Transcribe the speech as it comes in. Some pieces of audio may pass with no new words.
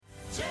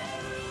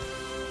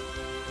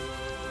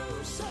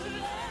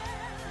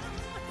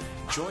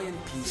Joy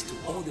and peace to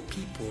all the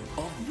people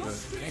of the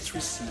earth. Let's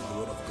receive the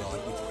word of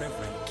God with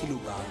Reverend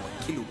Kiluba or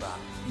Kiluba.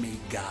 May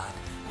God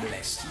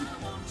bless you.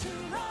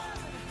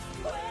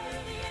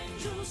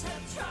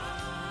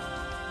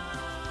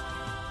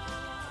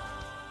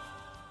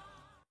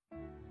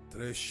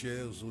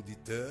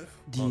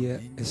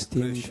 Dear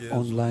esteemed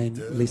online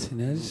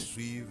listeners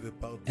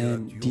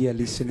and dear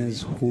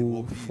listeners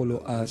who follow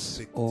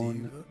us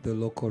on the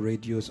local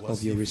radios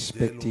of your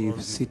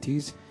respective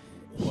cities,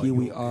 here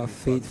we are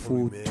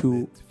faithful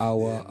to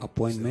our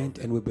appointment,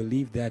 and we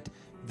believe that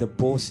the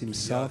boss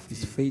himself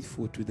is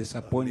faithful to this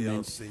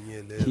appointment.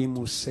 Him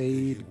who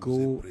said,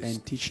 "Go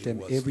and teach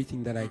them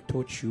everything that I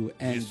taught you,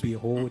 and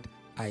behold,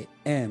 I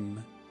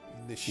am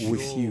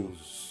with you."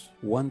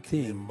 One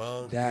thing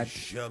that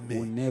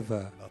will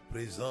never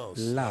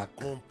lack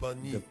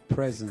the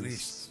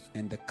presence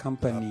and the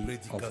company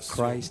of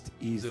Christ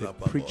is the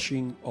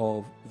preaching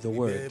of the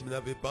word.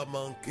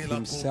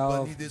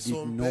 Himself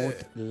did not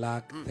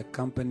lack the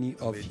company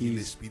of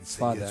his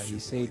Father. He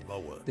said,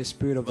 "The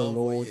Spirit of the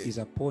Lord is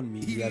upon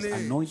me. He has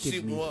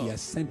anointed me. He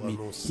has sent me.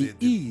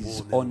 He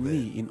is on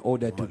me in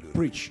order to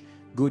preach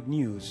good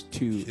news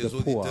to the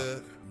poor."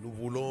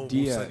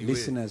 Dear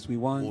listeners, we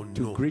want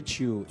to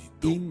greet you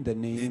in the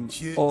name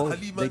of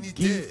the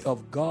gift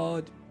of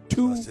God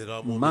to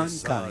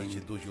mankind.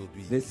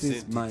 This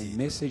is my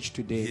message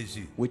today,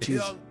 which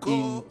is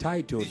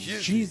entitled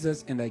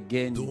Jesus and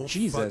Again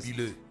Jesus,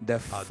 the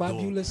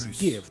fabulous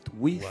gift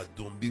with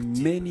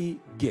many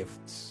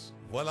gifts.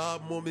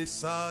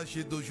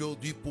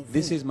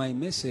 This is my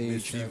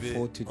message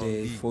for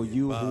today for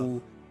you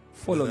who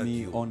follow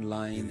me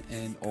online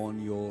and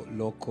on your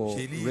local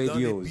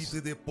radios.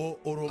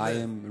 I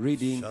am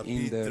reading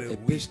in the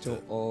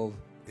epistle of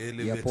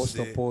the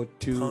Apostle Paul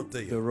to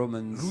the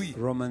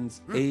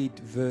Romans 8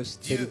 verse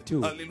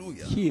 32.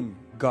 Him,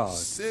 God,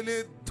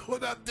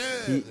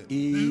 He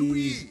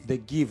is the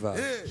giver.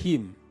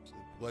 Him.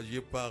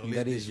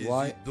 That is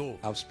why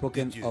I've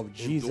spoken of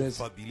Jesus,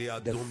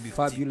 the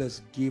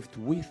fabulous gift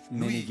with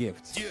many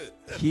gifts.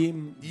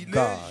 Him,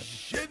 God.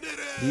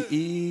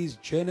 He is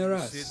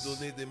generous.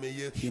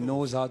 He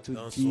knows how to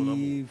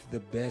give the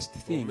best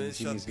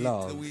things in His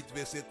love.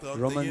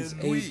 Romans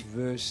 8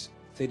 verse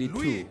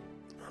 32.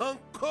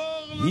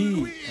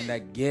 He and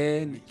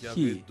again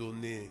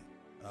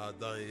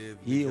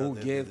He who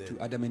gave to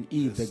Adam and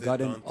Eve the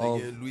Garden of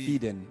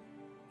Eden.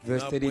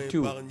 Verse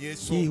 32,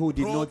 He who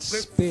did not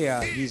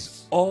spare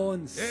His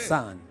own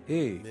Son,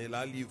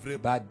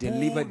 but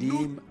delivered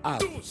Him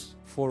up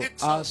for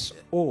us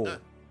all,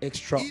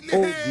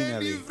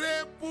 extraordinary.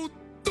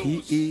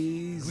 He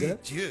is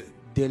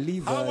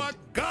delivered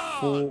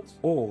for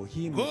all.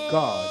 Him,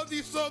 God.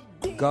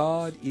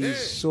 God is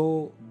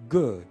so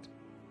good.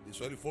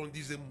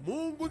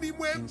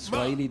 In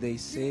Swahili they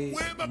say,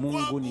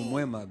 Mungu ni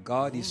mwema.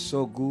 God is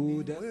so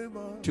good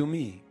to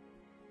me.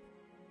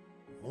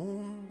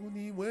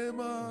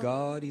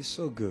 God is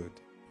so good.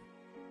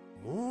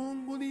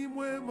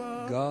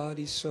 God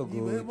is so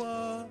good.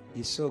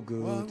 He's so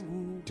good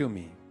to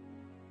me.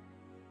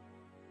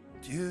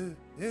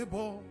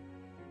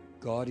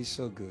 God is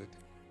so good.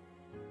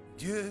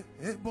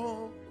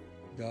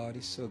 God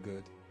is so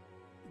good.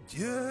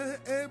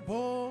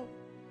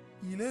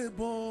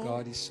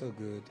 God is so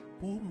good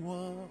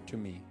to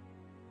me.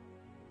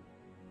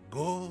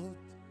 God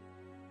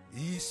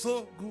is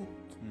so good.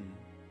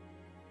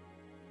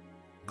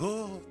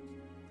 God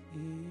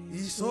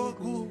is so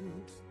good.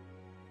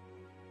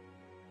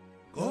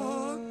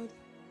 God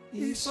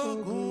is so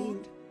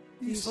good.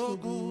 He's so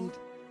good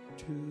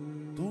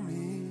to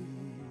me.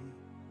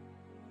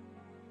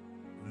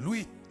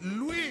 Lui,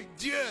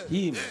 Dieu.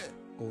 Him,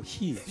 or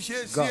He,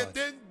 God.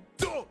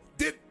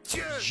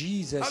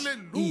 Jesus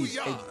is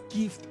a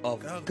gift of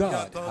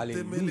God.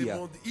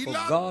 Hallelujah. For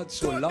God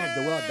so loved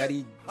the world that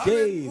He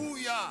gave,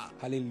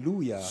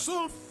 hallelujah,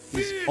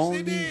 His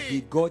only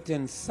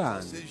begotten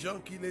Son.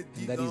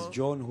 And that is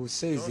John who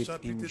says it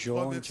in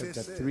John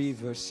chapter 3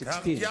 verse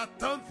 16.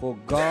 For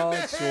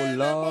God so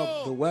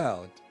loved the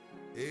world.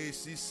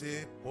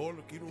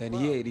 And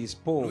here it is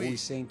Paul who is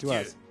saying to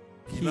us,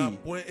 He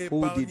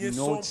who did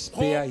not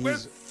spare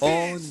His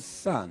own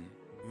Son,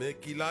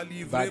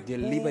 but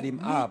delivered Him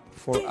up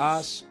for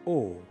us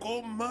all,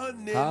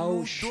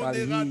 how shall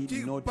He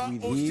not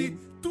with Him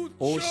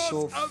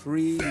also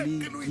freely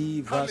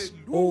give us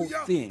all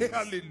things?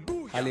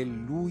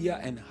 Hallelujah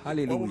and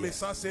hallelujah.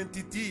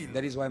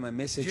 That is why my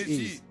message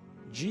is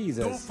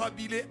Jesus,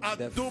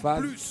 the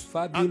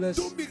fabulous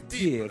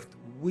gift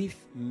with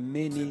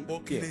many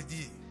gifts.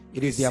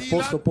 It is the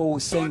Apostle Paul who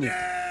saying it,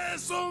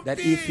 that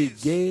if He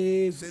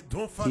gave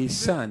His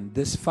Son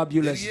this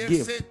fabulous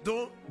gift,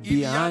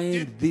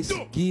 behind this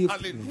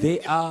gift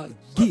there are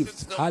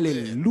gifts.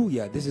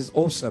 Hallelujah. This is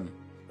awesome.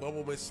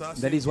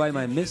 That is why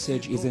my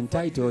message is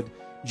entitled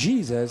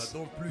Jesus,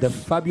 the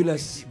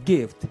fabulous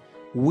gift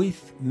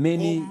with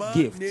many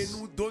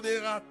gifts.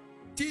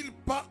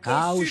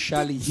 How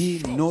shall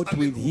He not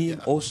with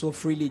Him also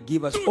freely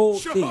give us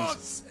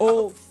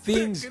all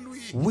things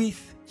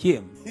with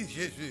Him?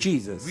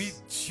 Jesus.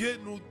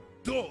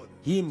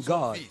 Him,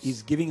 God,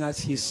 is giving us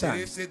His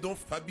Son.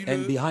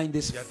 And behind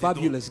this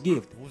fabulous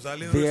gift,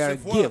 there are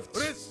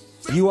gifts.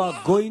 You are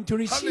going to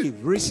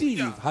receive.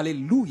 Receive.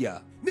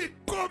 Hallelujah.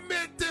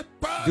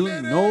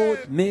 Do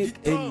not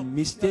make a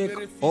mistake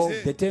of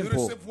the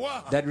temple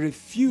that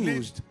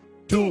refused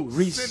to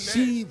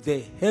receive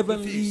the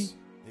heavenly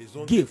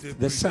gift,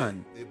 the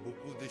Son,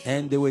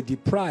 and they were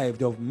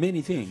deprived of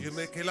many things.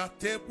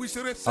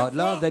 I would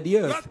love that the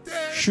earth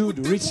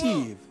should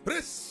receive.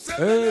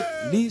 Earth,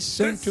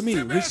 listen to me.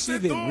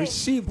 Receive Him.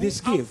 Receive this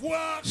gift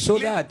so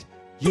that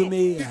you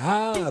may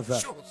have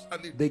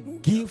the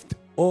gift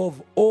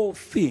of all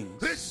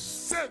things.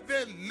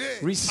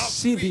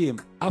 Receive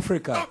Him,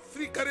 Africa.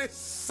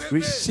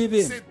 Receive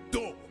Him,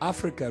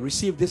 Africa.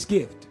 Receive this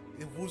gift.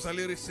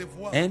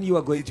 And you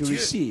are going to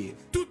receive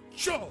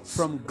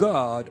from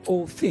God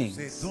all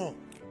things.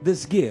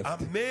 This gift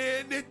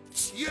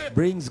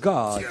brings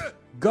God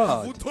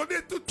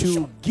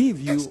to give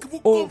you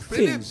all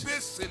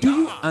things. Do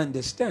you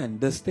understand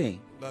this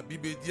thing?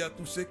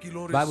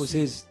 The Bible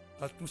says,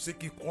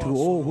 to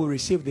all who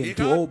received Him,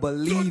 to all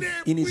believe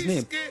in His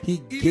name, He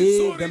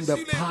gave them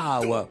the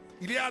power.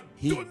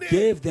 He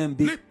gave them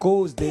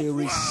because they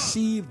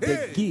received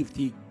the gift.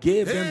 He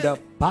gave them the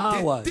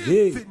power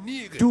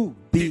to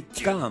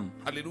become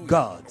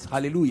gods.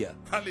 Hallelujah.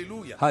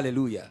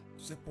 Hallelujah.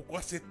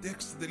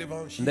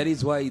 And that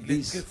is why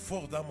this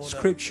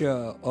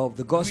scripture of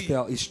the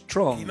gospel is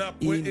strong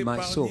in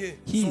my soul.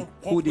 He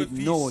who did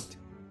not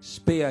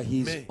spare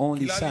His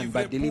only Son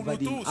but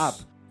delivered Him up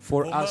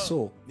for us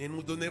all,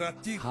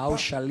 how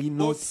shall He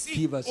not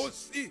give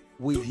us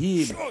with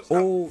Him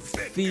all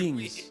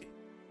things?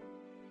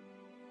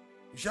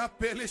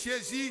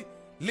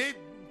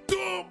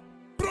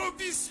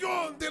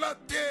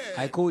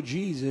 I call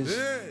Jesus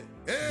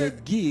the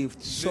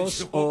gift,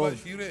 source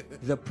of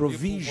the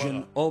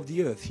provision of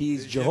the earth. He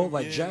is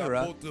Jehovah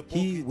Jireh.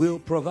 He will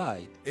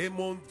provide.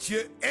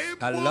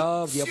 I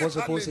love the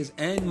Apostle Paul says,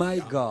 and my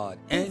God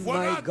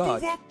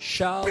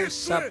shall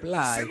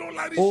supply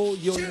all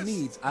your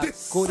needs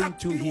according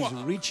to His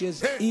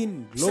riches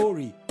in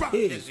glory.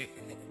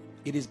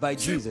 It is by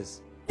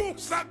Jesus.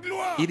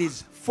 It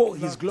is for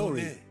His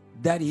glory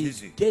that He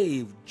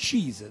gave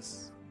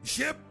Jesus.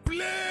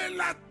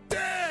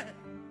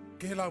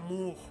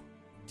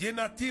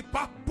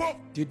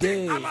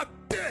 Today,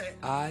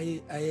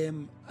 I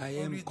am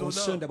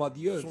concerned about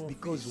the earth,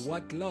 because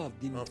what love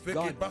did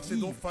God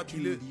give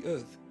to the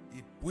earth?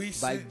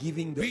 By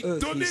giving the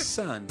earth His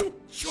Son,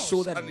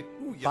 so that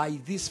by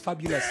this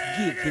fabulous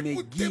gift He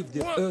may give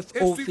the earth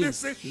all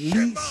things.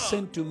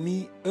 Listen to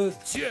me,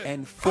 earth,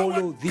 and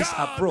follow this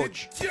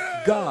approach.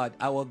 God,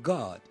 our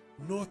God,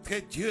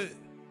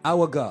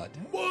 our God,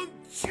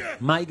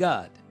 my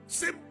God,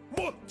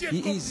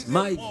 He is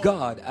my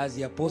God, as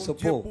the Apostle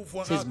Paul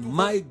says,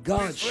 my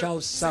God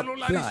shall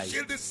supply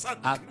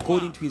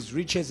according to His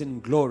riches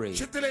and glory.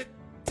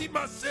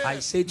 I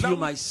say to you,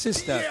 my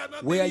sister,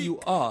 where you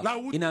are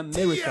in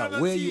America,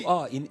 where you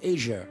are in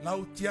Asia,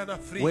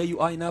 where you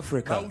are in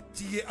Africa,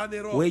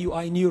 where you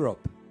are in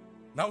Europe,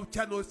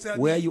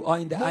 where you are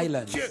in the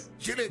islands,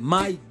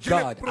 my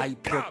God, I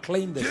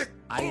proclaim this,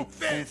 I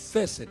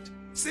confess it.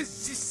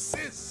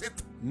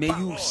 May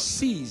you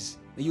seize,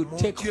 may you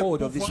take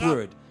hold of this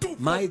word.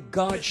 My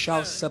God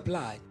shall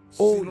supply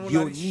all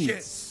your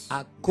needs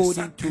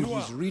according to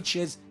His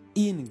riches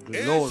in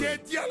glory.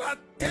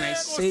 And I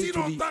say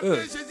to the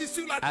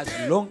earth,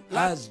 as long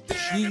as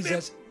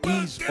Jesus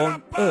is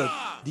on earth,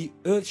 the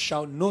earth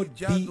shall not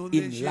be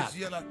in lack.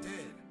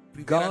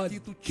 God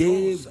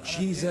gave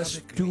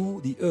Jesus to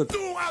the earth.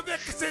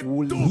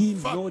 Will He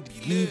not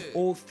give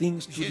all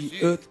things to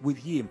the earth with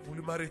Him?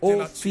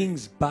 All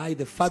things by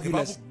the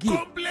fabulous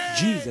gift,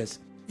 Jesus.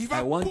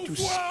 I want to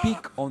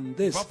speak on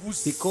this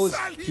because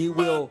He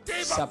will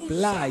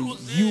supply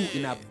you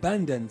in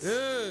abundance.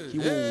 He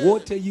will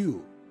water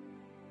you.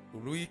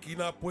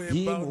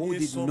 Him who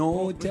did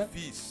not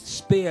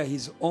spare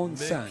His own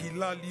Son,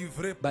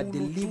 but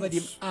delivered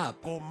Him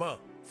up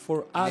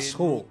for us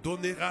all,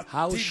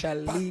 how shall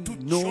He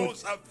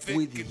not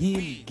with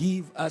Him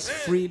give us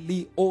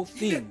freely all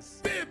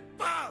things?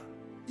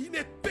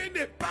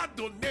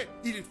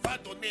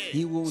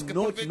 He will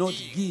not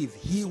give,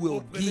 He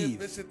will give.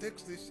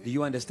 Do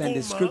you understand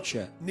the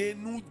scripture?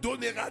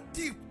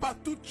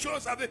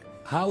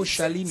 How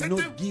shall He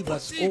not give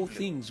us all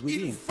things with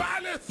Him?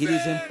 It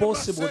is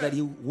impossible that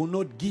He will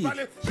not give.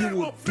 He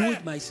will do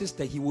it, my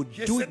sister. He will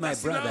do it, my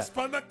brother.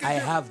 I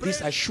have this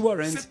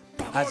assurance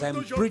as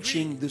I'm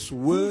preaching this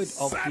word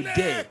of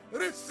today.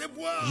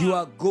 You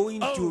are going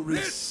to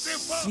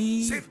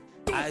receive,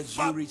 as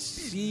you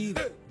receive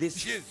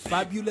this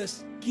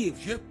fabulous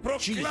gift,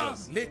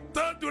 Jesus.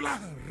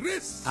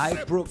 I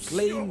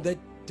proclaim the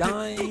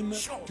time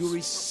to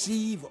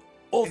receive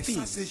all Et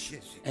ça, c'est things.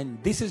 Jésus. And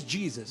this is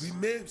Jesus.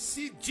 Lui-même,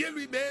 si Dieu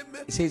lui-même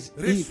It says,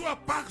 reçoit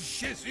par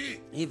Jésus,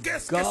 if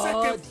qu'est-ce que God c'est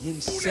que tous les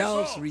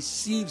himself hommes?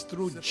 receives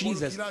through C'est Paul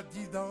Jesus, qui l'a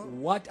dit dans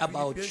what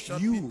about Philippiens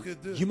you,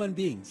 chapitre 2. human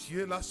beings?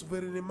 Dieu l'a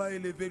souverainement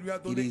élevé, lui a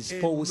It donné is un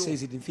Paul nom. who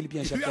says it in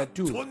Philippians Il lui a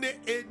chapter 2. donné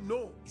un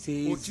nom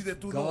He au-dessus de says,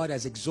 tout nom. God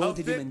has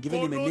exalted him and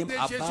given him a name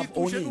above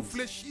all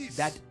names,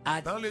 that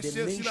at dans le the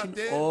ciel, sur la mention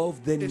terre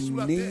of the et sous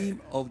la name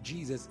terre, of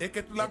Jesus, et que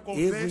tout la that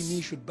every confesse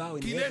knee should bow in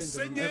qu'il heaven est and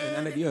Seigneur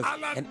under the earth, à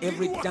la and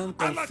every gloire, tongue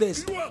à la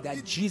confess gloire that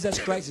du Jesus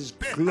Dieu Christ is,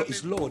 Père.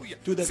 is Lord, Alléluia.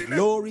 to the Si le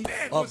glory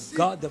Père of aussi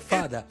God the est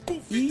Father.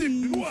 pourvu de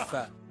If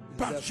gloire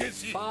par the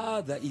Jésus,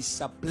 Father is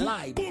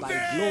supplied vous by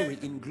pouvez, glory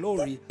in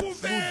glory vous through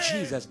pouvez.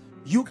 Jesus,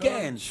 you Quand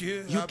can,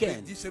 Dieu you avait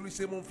can. dit, celui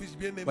c'est mon fils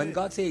bien-aimé, When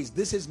God says,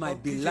 "This is my en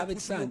qui j'ai beloved tout mon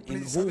Son, in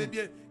plaisir, savez whom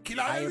bien qu'il I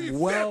allait lui am faire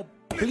well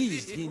plaisir.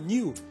 pleased," he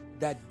knew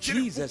that Je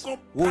ne Jesus comprends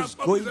was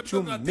pas going vous to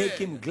habitants de la make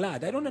terre. him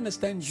glad. I don't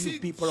understand you Si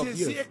people of the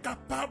Jésus earth. est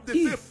capable de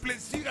If faire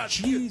plaisir à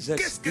Dieu, Jesus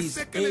qu'est-ce que is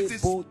c'est que les able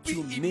esprits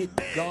to make humains?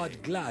 God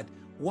glad,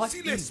 what Si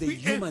is the l'esprit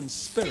human est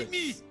spirit?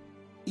 fini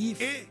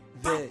If et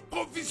the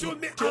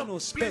approvisionné en eternal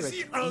spirit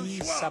plaisir, en is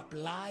joie,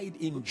 supplied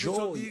in nous pouvons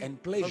joy dire, and en qui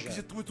pleasure,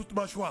 j'ai trouvé toute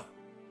ma joie.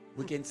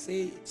 we can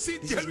say, Si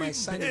 "This Dieu is my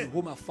Son in lui-même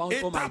whom I found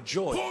est all my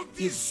joy."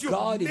 If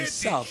God approvisionné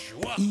himself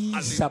de joie, is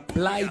alléluia,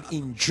 supplied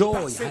in joy,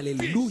 par ses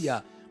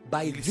hallelujah,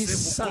 by il this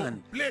sait vous Son,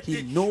 compléter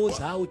he knows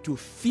joie. how to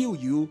fill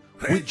you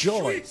with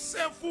joy.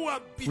 Réjouissez-vous,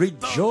 habitants de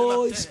la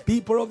Rejoice, terre.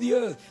 people of the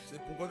earth.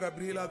 C'est pourquoi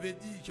Gabriel avait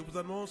dit, je vous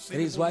annonce That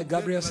is why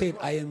Gabriel said,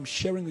 "I am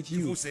sharing with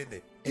you vous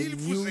aidez. a Il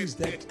vous news aide.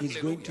 that is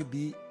going to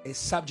be a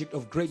subject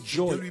of great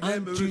Dieu joy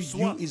lui-même unto you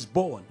reçoit is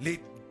born." les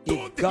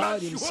dons If de la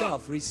God joie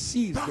himself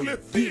receives par the le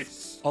gift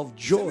Fils. of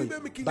C'est joy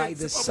lui-même qui by l'invente,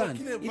 the c'est pas moi Son,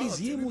 qui it l'invente, is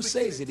c'est him lui who qui says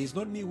l'invente. it. It's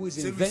not me who is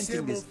Celui-ci est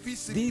inventing mon this.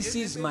 fils This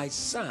is bien-aimé, my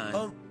Son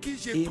en qui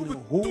j'ai in trouvé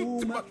whom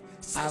toute ma... I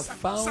Ça,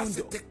 found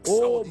c'est all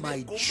extraordinaire.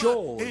 my Comment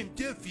joy. un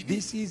Dieu fini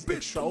This is peut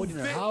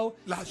extraordinary. trouver How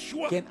la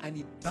joie can an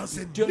dans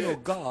un eternal Dieu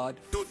God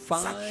toute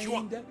sa joie.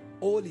 find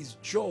all his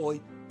joy in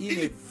Il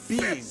a fait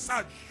being?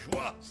 sa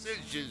joie, c'est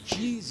Jésus.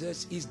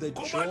 Jesus is the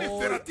Comment le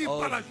joy fera-t-il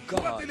par la of joie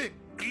de God.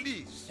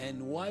 l'Église?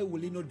 And why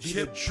will it not be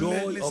J'ai the plaint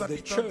joy les of the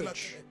habitants de la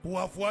church? terre pour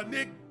avoir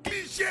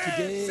négligé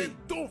Today, ces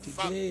dons I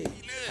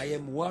fabuleux.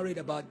 am worried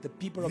about the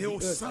people of Mais the au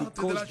earth centre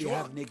de la because they joie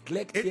have et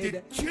neglected de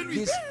Dieu this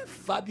lui-même. Ça,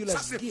 fabulous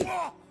c'est gift.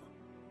 fort.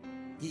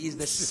 He is the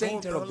Nous serons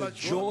center dans of la the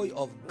joie joy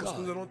of lorsque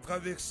nous God. allons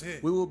traverser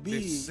We will les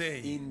be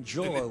seuils in de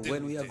joy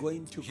when we are l'éternité.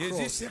 going to Jésus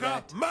cross sera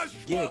that ma joie,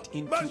 gate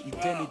into ma joie.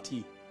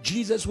 eternity.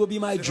 Jesus will be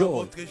my Sera joy.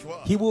 votre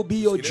joie. He will be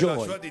your Parce qu'il est la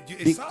joy joie de Dieu.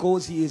 Et ça,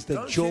 because He is the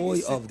quand j'ai joy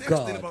lu ces of textes de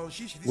God.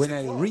 l'Évangile, je dis, When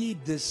c'est I fort. read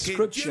the Que Dieu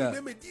scripture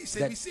lui-même dit, that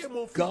celui-ci est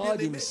mon fils God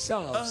bien-aimé,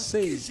 Himself en qui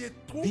says, j'ai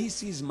trouvé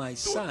 "This is my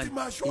Son toute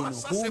ma joie." in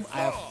Ça, whom c'est I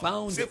have fort.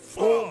 found C'est all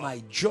fort.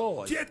 my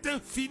joy." Dieu est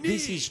infini.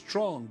 This is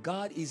strong.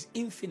 God is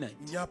infinite.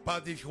 Il n'y a pas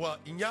de joie.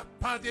 Il n'y a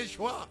pas de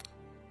joie.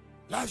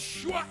 La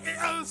joie est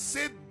en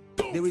ces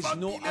dons There is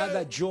no fabuleux.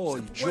 other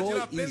joy. C'est pourquoi je Joy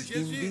l'appelle is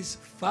in Jésus, this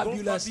don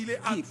fabulous fabuleux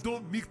à gift.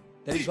 don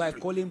That is why I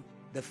multiple. call Him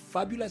the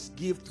fabulous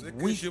gift Ce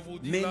que with je vous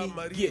dis là, many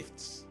Marie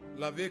gifts.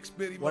 l'avait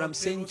expérimenté What I'm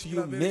saying to lorsqu'il you,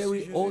 avait Mary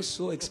reçu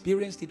also Jésus.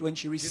 experienced it when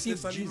she Je te received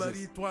salue, Jesus.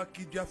 Marie, toi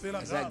qui Dieu a fait la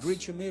As I grâce.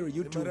 greet you, Mary,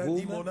 you Et to Marie a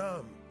dit, mon whom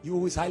âme, you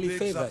who is highly avait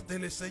favored. exalté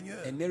le Seigneur.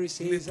 And Mary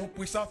Il est says,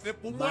 tout-puissant, fait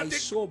pour moi "My des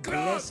soul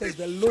grandes blesses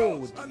the choses.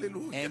 Lord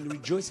Alléluia. and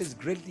rejoices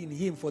greatly in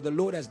Him, for the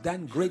Lord has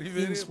done great Je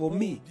verrai things for pour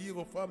me." dire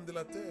aux femmes de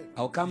la terre,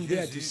 I'll come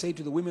there to Jésus say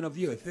to the women of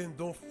the earth est un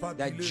don that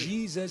fabuleux.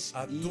 Jesus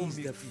à don is the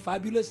multiple.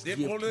 fabulous Dès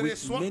gift qu'on le with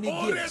reçoit, many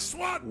on gifts.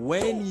 reçoit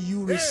When tout.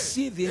 you Hey,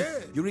 receive Him, hey,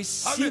 you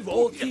receive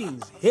all alléluia.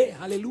 things. Hey,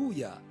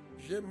 hallelujah.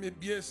 J'aime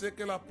bien ce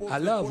que l'apôtre I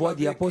love Paul what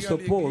the avait écrit à Apostle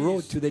Paul l'église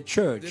wrote to the de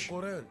church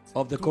Corinthe.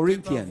 of the Tout est à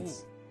Corinthians.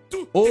 vous.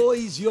 Tout All est-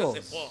 is Ça, c'est yours.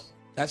 fort.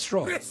 That's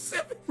right.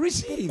 Recevez.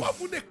 Receive. Pourquoi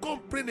vous ne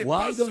comprenez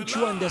Why pas don't you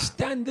cela?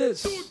 understand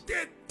this? Tout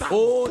est à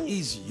All vous.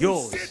 is Vous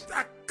yours. êtes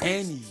à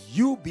Christ. And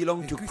you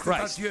belong Et to Christ est à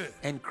Christ. Dieu.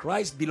 And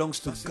Christ belongs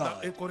to Ça, c'est dans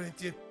 1 God.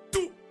 Corinthiens.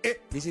 Tout est.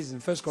 This is in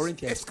 1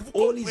 Corinthians. Est-ce que vous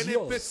All is comprenez un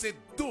peu yours. ces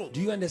dons? Do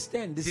you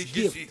understand this de gift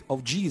Jésus?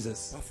 of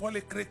Jesus? Parfois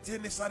les chrétiens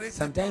ne s'arrêtent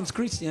Sometimes pas.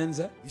 Christians Ils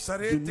do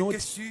s'arrêtent not que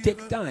sur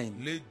take time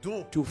les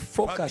dons to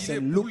focus fabuleux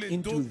and pour look les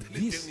dons into de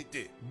this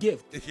l'éternité.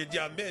 gift. Et je dis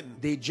Amen.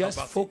 They en just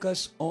partie.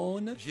 focus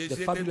on Jésus the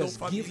est un fabulous don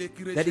fabuleux gift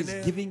qui that is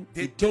régénère giving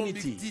des dons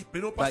eternity. multiples,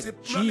 et non pas But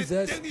simplement Jesus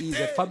l'éternité. is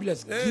a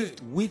fabulous Hey.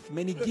 gift with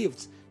many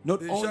gifts, not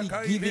Déjà, only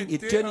quand il giving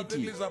était eternity.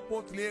 avec les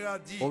apôtres, il leur a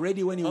dit,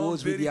 Already when he en was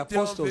with the vérité, en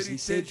apostles, he vérité,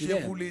 said to je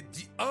them, vous l'ai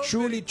dit. En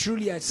 "Truly, vérité,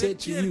 truly, I c'est say to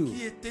Pierre you."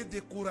 qui était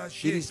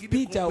découragé, It is qui ne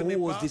Peter comprenait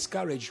who was pas,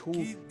 discouraged, who qui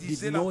did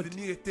disait not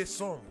l'avenir était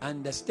sombre.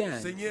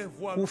 understand, Seigneur,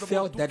 vois, who nous felt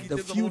avons that tout the quitté,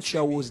 nous avons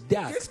future suivi. was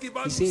dark. Qu'est-ce qui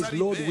va He nous says,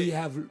 "Lord, arriver? we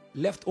have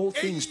left all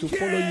things to Ayez-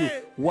 follow you.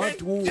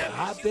 What will ayez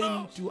happen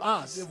vigilance to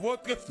us? de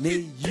votre May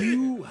fidélité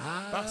you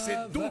par ces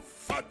have dons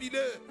fabuleux.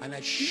 an Il ne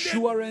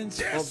assurance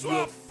of déçoit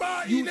your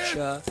pas, il est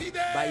future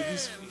fidèle. by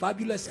this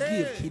fabulous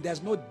gift. He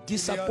does not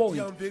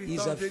disappoint.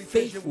 He's a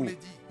faithful.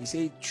 He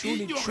said,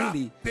 truly,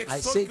 truly, I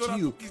say to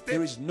you,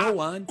 there is no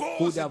one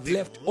who would have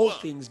left all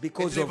things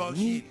because of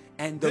me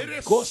and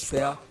the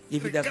gospel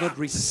if he does not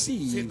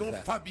receive.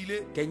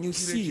 Can you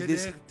see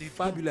this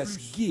fabulous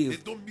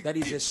gift that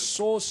is a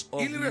source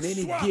of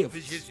many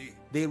gifts?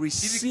 They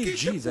received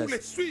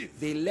Jesus.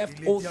 They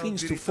left all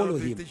things to follow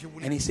him.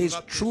 And he says,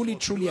 truly,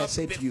 truly, I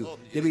say to you,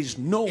 there is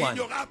no one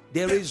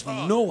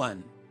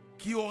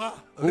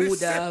who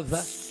would have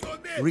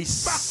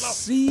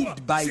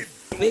received by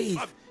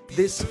faith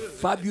this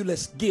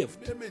fabulous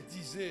gift.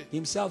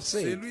 Himself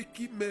said,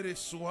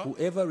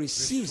 whoever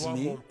receives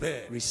me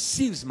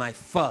receives my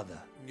Father.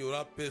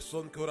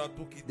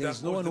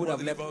 There's no one who would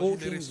have left all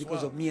things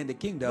because of me and the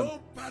kingdom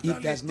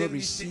if does not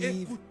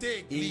receive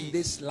in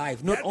this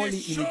life, not only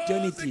in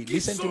eternity.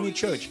 Listen to me,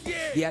 church.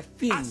 There are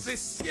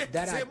things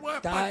that are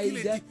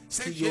tied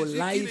to your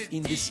life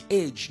in this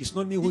age. It's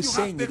not me who's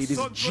saying it. It is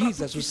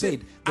Jesus who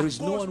said, there is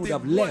no one who would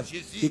have left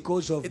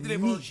because of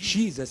me,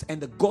 Jesus,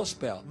 and the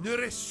gospel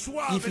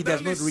if he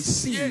does not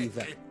receive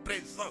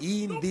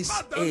in this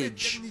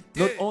age,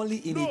 not only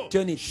in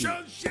eternity.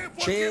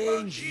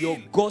 Change your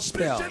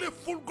gospel.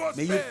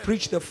 May you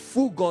preach the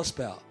full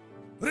gospel.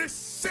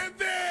 Receive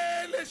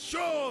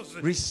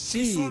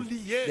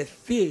the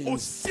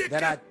things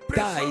that are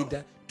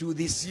tied to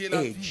this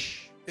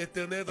age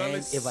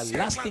and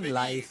everlasting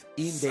life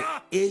in the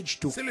age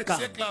to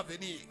come.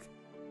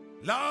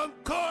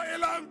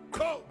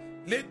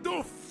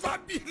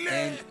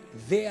 And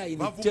there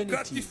in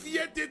eternity,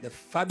 the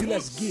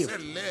fabulous gift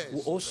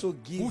will also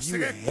give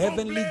you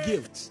heavenly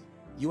gifts.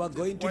 You are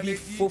going to be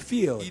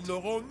fulfilled.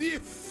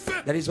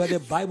 That is why the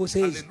Bible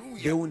says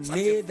they will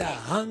neither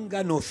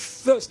hunger nor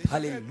thirst.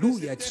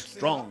 Hallelujah, it's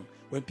strong.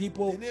 When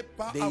people,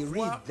 they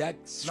read that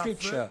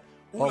scripture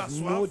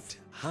of not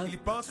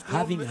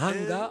having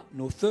hunger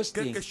nor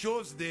thirsting,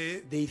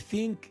 they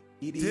think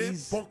it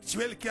is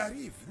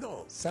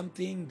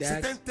something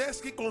that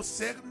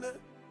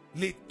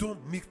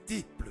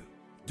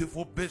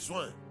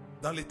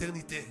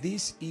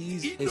this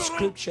is a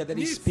scripture that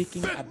is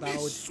speaking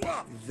about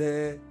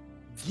the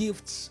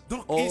gifts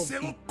of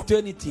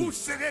eternity.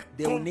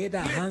 They will neither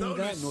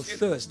hunger nor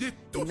thirst.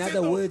 In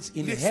other words,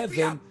 in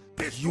heaven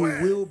you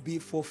will be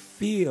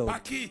fulfilled.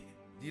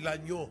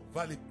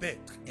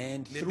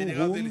 And through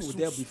whom will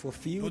they be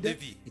fulfilled?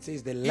 It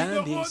says the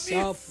land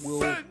himself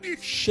will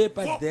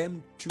shepherd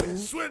them to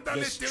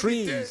the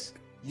streams.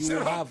 You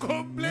will have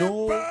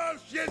no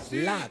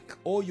lack.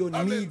 All your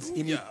needs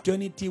in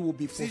eternity will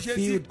be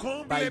fulfilled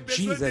by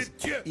Jesus.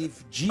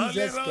 If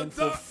Jesus can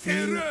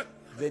fulfill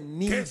the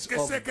needs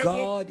of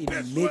God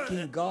in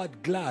making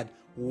God glad,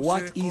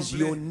 what is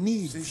your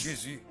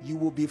needs? You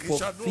will be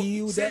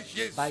fulfilled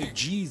by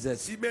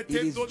Jesus. It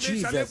is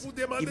Jesus.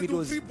 If it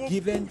was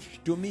given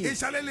to me,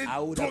 I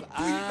would have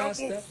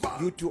asked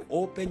you to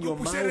open your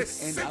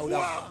mouth and I would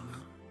have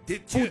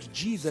put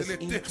Jesus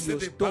into your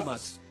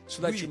stomach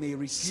so that you may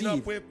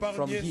receive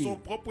from him.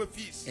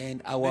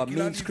 And our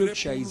main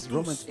scripture is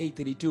Romans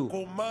 8:32.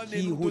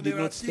 He who did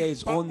not spare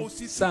his own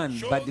son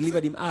but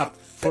delivered him up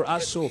for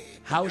us, so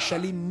how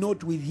shall he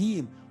not with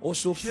him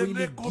also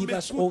freely give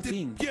us all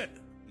things?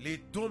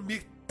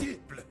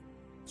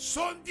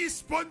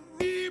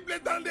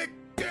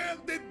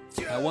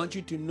 I want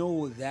you to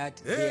know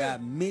that there are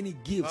many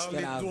gifts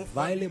that are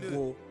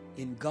available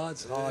in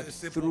God's heart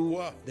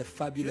through the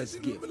fabulous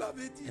gift.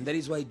 And that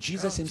is why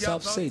Jesus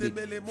himself said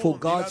it. For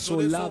God so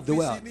loved the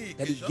world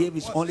that he gave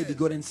his only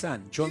begotten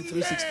son. John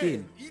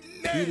 3:16.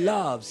 He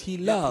loves, he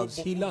loves,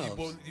 he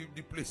loves.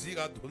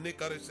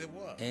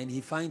 And he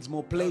finds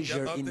more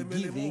pleasure in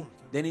giving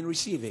than in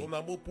receiving.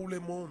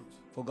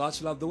 For God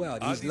so loved the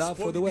world. His love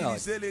for the world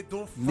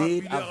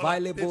made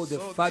available the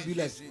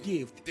fabulous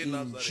gift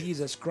in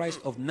Jesus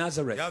Christ of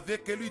Nazareth.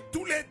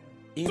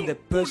 In the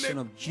person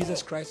of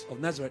Jesus Christ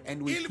of Nazareth,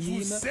 and with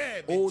him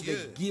all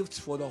the gifts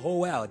for the whole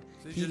world.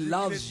 He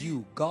loves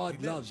you.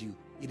 God loves you.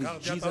 It is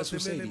Jesus who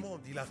said it.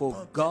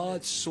 For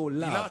God so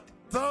loved,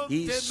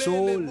 he so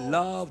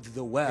loved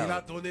the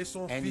world,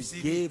 and he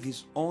gave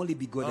his only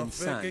begotten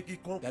son,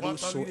 that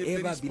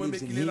whosoever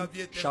believes in him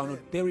shall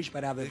not perish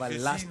but have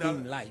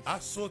everlasting life.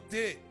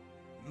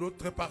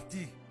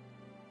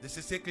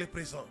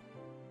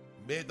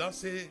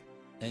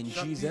 And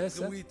Jesus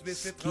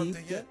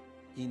skipped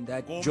in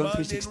that John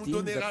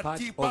 3:16, the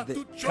part of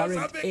the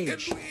current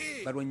age.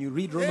 But when you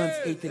read Romans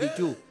 8:32,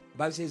 the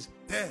Bible says,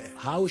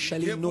 how shall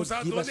he not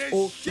give us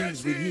all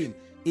things with him?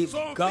 If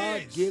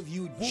God gave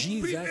you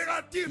Jesus,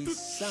 his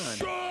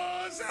son,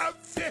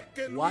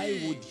 why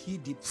would he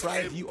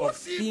deprive you of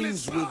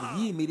things with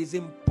him? It is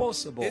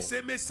impossible.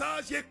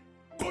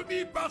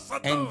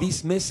 And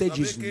this message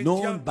is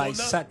known by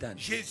Satan.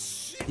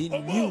 He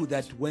knew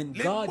that when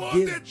God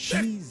gave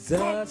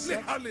Jesus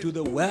to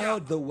the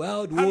world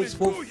was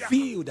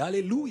fulfilled.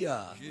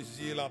 Hallelujah.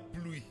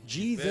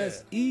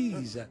 Jesus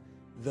is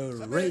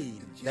the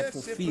rain that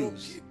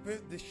fulfills.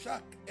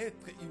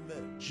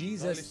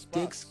 Jesus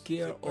takes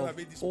care of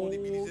all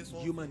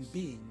human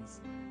beings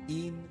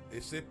in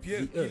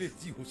the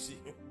earth.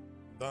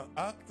 Dans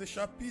Actes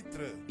chapitre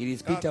It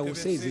is Peter 4, who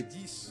says verset it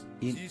 10,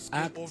 in jusqu'au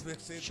Acts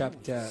verset 12.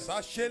 chapter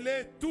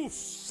Sachez-les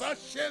tous,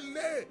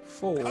 sachez-les,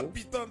 4,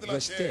 habitants de la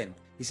verse terre, 10.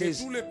 He que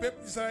says, tous les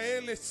peuples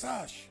d'Israël les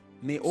sachent.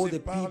 may all C'est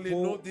the par le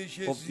nom people de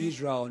Jésus, of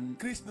Israel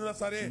Christ de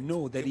Nazareth,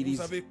 know that que it vous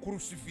is avez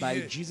crucifié,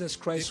 by Jesus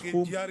Christ et que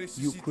whom Dieu a you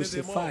ressuscité des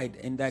crucified,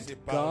 morts. and that C'est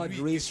par God lui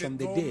que raised from cet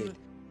the homme dead.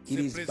 It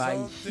se is by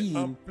présente him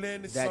en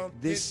pleine that santé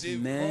this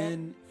devant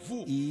man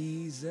vous.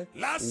 is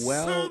La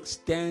well,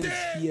 stands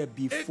here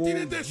before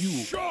est une des you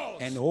choses,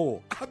 and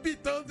whole.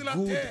 habitants de la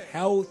Good terre,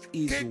 health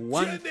is que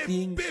one Dieu ne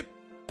thing peut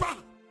pas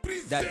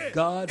briser. that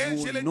God Et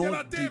je will l'ai dit à la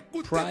not terre,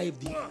 deprive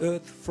the écoutez-moi.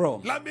 earth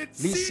from. La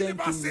médecine Listen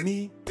va to se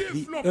me, the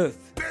développer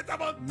earth.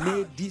 davantage par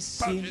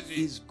Medicine Jésus.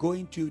 is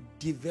going to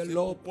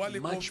develop pourquoi le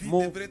much Covid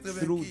more devrait être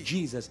through vaincu.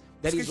 Jesus.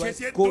 Parce That que is why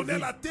Jésus est donné à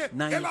la terre, et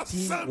la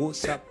COVID-19 was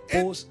santé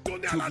supposed est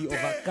donnée à to la be terre.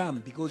 overcome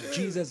because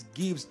Jesus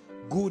gives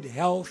good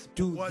health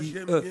to Moi, the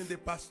j'aime bien earth. des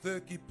pasteurs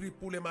qui prient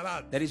pour les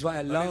malades. That is why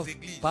I dans love les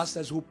églises.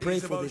 pastors who pray Les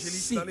for the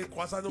évangélistes sick dans les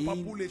croisades, non pas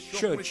pour les in shows,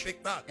 pour les church,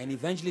 spectacles. and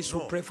evangelists who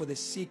Non. pray for the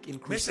sick in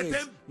Mais c'est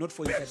crusades, un not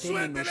for besoin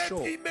entertainment de or l'être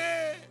show.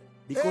 humain.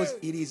 Because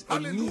Hey, it is a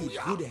need.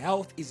 alléluia. Good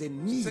health is a C'est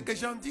need ce que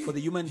Jean dit. for the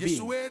human Je being.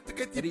 souhaite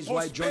que tu That is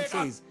why John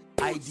prospères à says,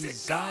 I tous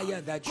desire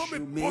égards, that comme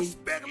you may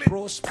prospèrent les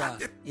prosper pas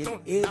de in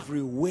ton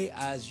every way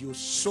as your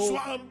soul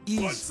Sois en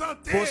bonne is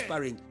santé.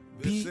 prospering.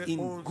 Be Verset in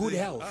 11, good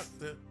health.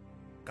 Actes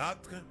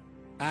 4.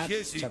 Acts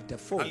Jésus. chapter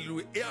 4.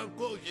 Alléluia. Et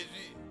encore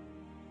Jésus.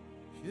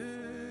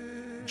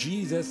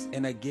 Jesus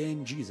and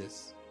again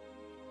Jesus.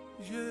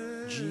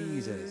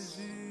 Jesus.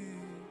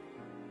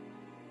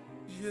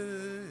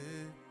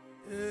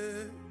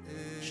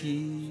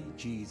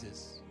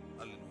 Jesus.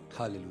 Alléluia.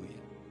 Hallelujah.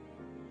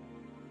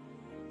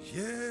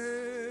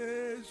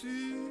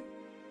 Jésus.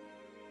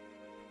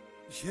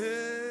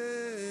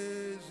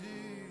 Jésus.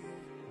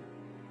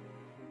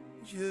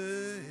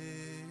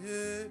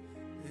 Jésus.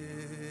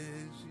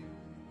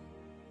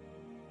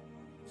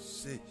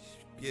 C'est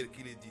Pierre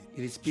qui le dit.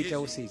 It is Peter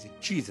who Jésus. says it.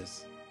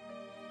 Jesus.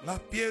 La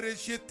pierre est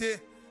jetée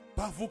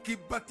par vous qui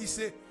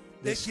bâtissez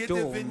The et qui est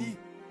stone devenue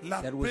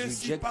la that was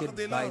principale rejected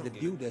des by the langues.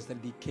 builders that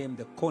became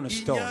the Il n'y a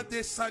cornerstone.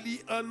 de salut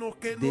en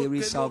aucun There autre is nom,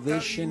 car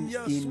salvation il n'y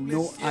a in sous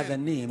no le ciel other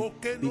name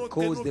aucun autre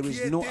because nom there qui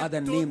is ait no été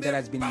other name that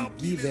has donné been parmi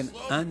given les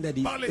hommes under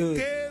the par earth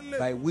lesquels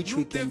by which we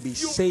nous can be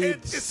devions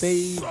saved, être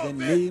save the sauvés.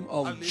 name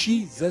of Alléluia.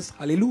 Jesus.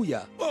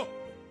 Hallelujah. Oh,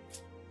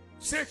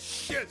 c'est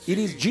Jésus. It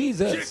is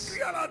Jesus. Je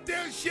crie à la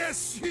terre,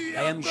 Jésus.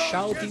 I am encore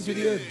shouting to the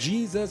Jésus. earth,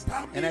 Jesus,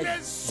 Parmi and les again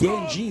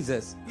hommes,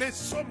 Jesus.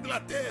 les hommes de la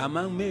terre,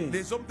 Among men,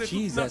 les hommes de toutes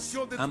Jesus,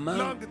 nations, de toutes among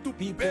langues, de tout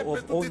people peuple,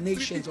 of de all toutes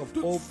nations, tribus, of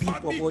toutes all people,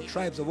 of all familles.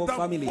 tribes, of all Dans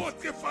families.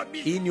 votre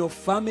famille, In your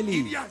family,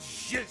 il y a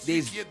Jésus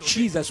there's qui est donné.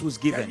 Jesus who's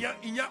given.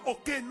 Il n'y a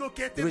aucun nom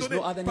qui a été There is donné.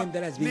 no other name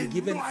that has been Le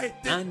given nom a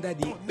été under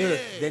the donné.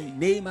 earth. The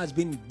name has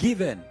been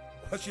given.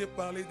 Moi, j'ai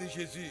parlé de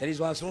Jésus. That is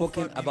why I've Son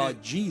spoken fabuleux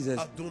about Jesus,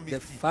 à don the multiple.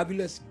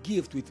 fabulous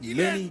gift with Il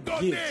est many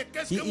donné. gifts.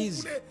 Qu'est-ce He que vous is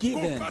voulez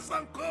given. qu'on fasse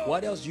encore?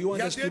 What else do you Il want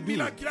y a us to 2000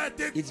 do? ans qu'il a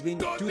été It's been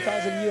donné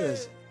 2,000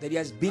 years that he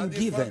has à been des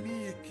given.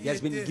 familles qui He has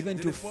been étaient given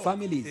de to l'époque et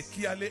families,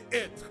 qui allaient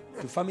être.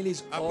 to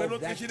families Après of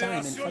notre that time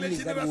and génération, les families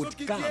that générations would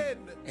qui come. viennent.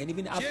 And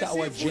even after Jésus our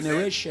vous est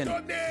generation,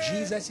 donné.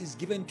 Jesus is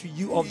given to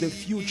you of the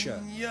future.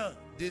 Il n'y a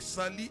de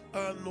salut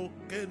en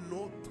aucun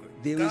autre.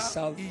 There Car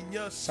is il n'y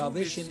a sous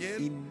salvation le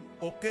ciel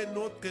in aucun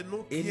autre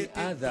nom qui any ait été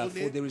other,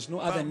 donné for there is no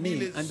other parmi name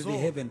les under the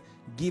hommes heaven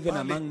given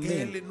par among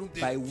men lesquels nous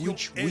by devions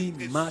which we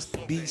être must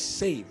be sauvés.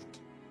 saved.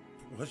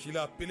 Moi, je l'ai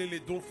appelé les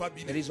dons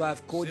fabuleux. That is why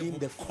I've called C'est him vous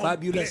the complet,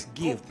 fabulous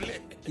gift.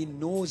 complet. He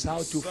knows how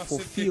to Ça, c'est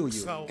fulfill you.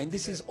 extraordinaire. And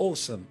this is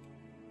awesome.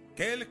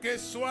 Quelle que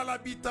soit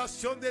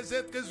l'habitation des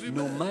êtres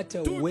humains, No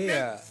matter toutes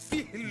where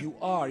les villes you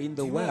are in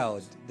the du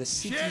world, monde, the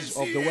cities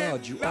of Jésus the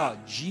world est you là. are,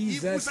 Il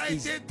Jesus vous a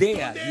is été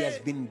there. donné. He has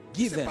been C'est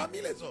given. parmi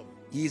les hommes.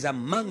 He is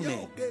among Il n'y a men.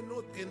 aucun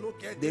autre nom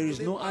qui a été There is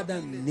donné no parmi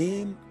other les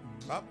name hommes.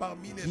 Pas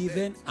parmi les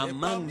given bêtes, mais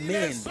among parmi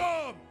men, les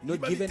hommes. not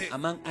given L'humanité.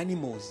 among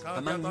animals, Quand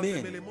among Dieu a men.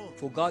 aimé le monde,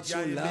 For God Dieu so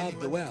a aimé loved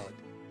the l'humanité. world.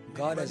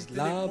 God has L'humanité ne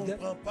loved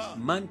comprend pas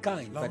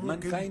mankind, but l'amour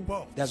qu'il mankind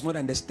porte does not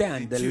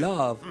understand the Dieu.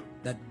 love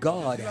that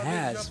God Dieu avait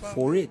has déjà parlé.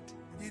 for it.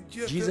 Il dit,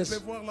 Dieu fait Jesus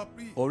pleuvoir la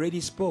pluie already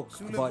spoke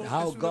sur les about bons et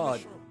how sur les God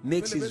méchants.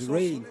 makes Fait le his méchant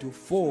rain sur to les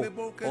fall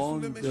bons et sur on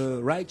les the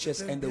méchants. righteous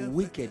C'est and the bien fait.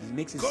 wicked. He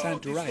makes his sun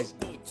to God is rise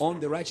so good. on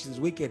the righteous and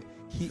wicked.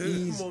 He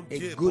is Mon a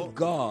Dieu est good bon.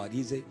 God.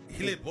 He's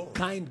Il est bon.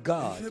 kind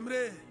God.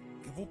 J'aimerais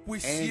que vous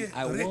puissiez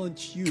And I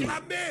want you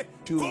réclamer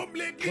to comme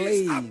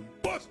l'église claim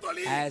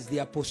apostolique as the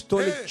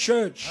apostolic Hey,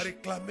 church. à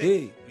réclamer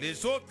Hey,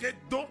 les autres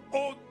dons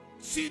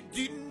aussi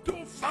d'une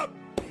don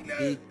fabuleux.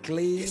 they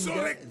claim Ils sont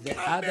the réclamés,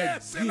 other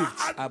c'est la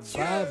gifts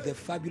Dieu. above the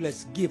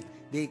fabulous gift.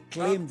 They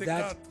claim Acte that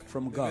 4,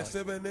 from le God.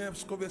 Verset 29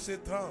 jusqu'au verset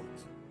 30.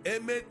 Et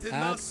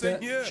maintenant, Acts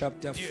Seigneur,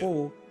 chapter Dieu,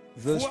 4,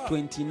 verse vois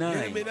les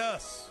 29.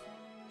 menaces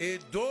et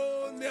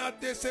donne à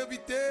tes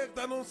serviteurs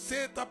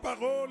d'annoncer ta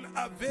parole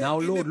avec Now,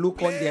 une Lord,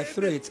 look on their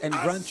pleine threats and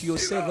grant to your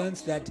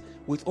assurance. servants that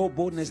with all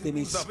boldness they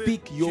may Vous avez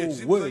speak your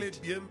Jésus, vous allez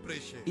word. bien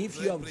prêcher. If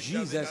Vous you allez have prêcher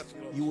avec Jesus,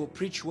 assurance. you will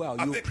preach well.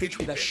 You will Avec preach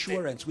with liberté.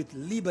 assurance, with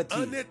liberty,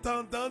 En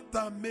étendant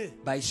ta main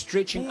by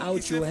stretching pour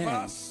out qu'il your se hands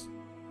fasse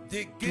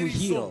des to guérisons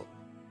heal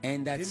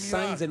and that des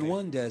signs and miracles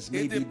wonders et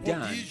may des be done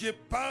prodiges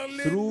par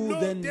le through nom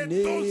the de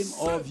name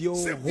ton of your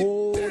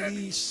serviteur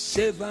holy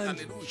servant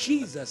Alléluia.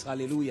 Jesus.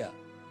 Hallelujah.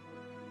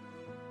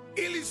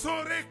 Ils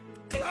ont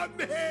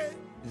réclamé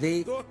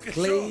They d'autres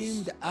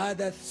claimed choses.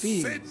 other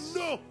Ces things.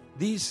 noms,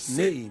 This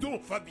ces name, dons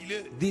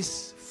fabuleux,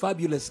 this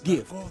fabulous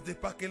gift, n'accorde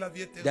pas que la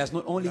vie éternelle, does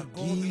not only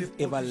n'accorde les give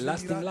prodiges,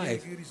 everlasting miracles et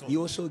life, guérisons. he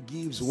also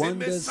gives Ce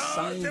wonders, message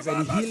signs, va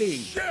and healing.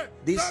 marcher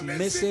This dans les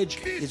message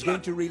églises is going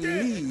to de la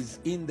terre. release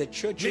in the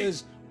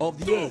churches of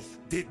the dons, earth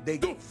des the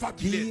dons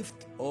fabuleux.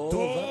 gift of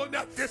Donne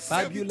à tes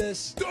fabulous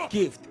serviteurs,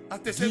 gift. à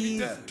tes Give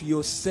serviteurs. to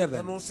your servant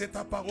Annoncer ta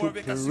to parole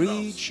avec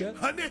preach assurance,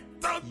 en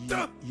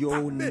étendant your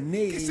ta main qui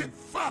name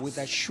s'efface with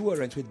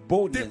assurance, with des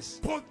boldness,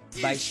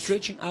 prodiges, by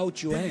stretching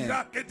out your des hand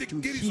miracles et des to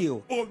guérisons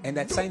heal, au and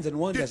that nom signs and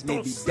wonders de may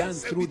ton be done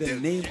through the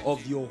serviteur name of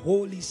Jésus. your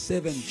holy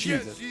servant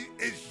Jesus. Jésus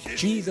et Jésus.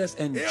 Jesus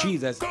and Et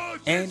Jesus, encore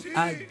and Jésus.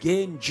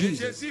 again Et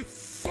Jesus. Jésus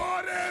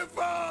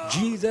forever.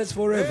 Jesus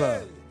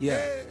forever. Eh, Yeah.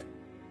 eh,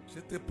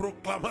 Cette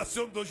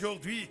proclamation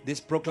d'aujourd'hui This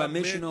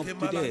proclamation va of mettre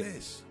mal à today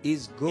l'aise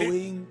is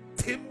going les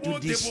to démons de vos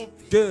vies.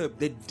 disturb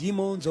the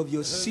demons of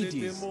your Les cities.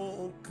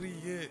 démons ont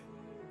crié.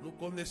 Nous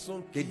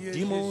connaissons The qui est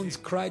demons Jésus.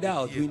 cried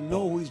out. Qui est We know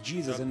Paul. who is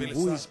Jesus and J'appelle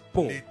who ça is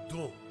Paul. les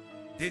dons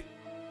des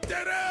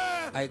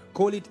terreurs. I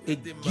call it a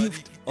Des maris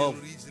gift qui of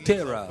terrorisent les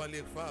terror. enfants,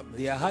 les femmes, Their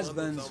les enfants,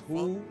 husbands nos enfants.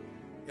 who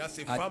Il y a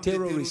ces are femmes de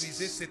terroriser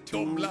terrorists cet to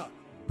homme-là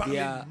par le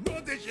their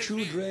nom de Jésus.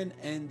 children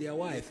and their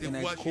wife. Des And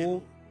I voix call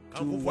génies. Quand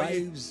to vous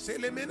voyez, wives c'est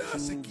les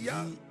menaces to qu'il y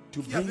a.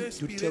 to qui avaient bring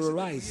to inspiré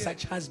terrorize cette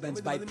such prière. husbands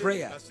Mais by demandez,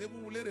 prayer. parce que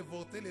vous voulez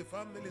révolter les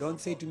femmes et les Don't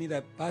say enfants. to me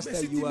that, Pastor,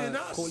 c'est you une are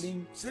menace.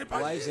 calling Ce n'est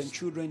pas wives juste. and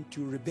children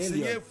to rebellion.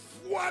 Seigneur,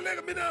 vois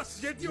les menaces.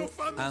 J'ai dit aux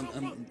femmes et aux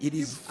enfants.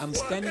 I'm vois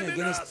standing les against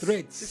menaces.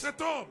 threats. C'est cet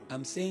homme.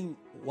 I'm saying,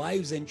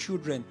 wives and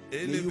children,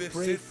 Et may le you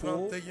pray verset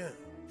for 31.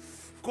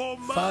 Comment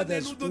ne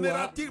fathers nous who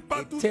donnera-t-il are pas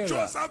a toutes terror,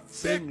 choses avec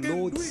saying,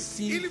 Lord, lui?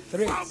 see Il va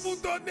threats. vous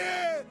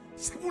donner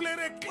si vous les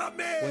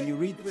réclamez. When you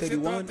read Le verset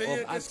 31 31, of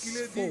qu'est-ce Acts qu'il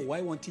est 4, dit?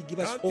 why won't he give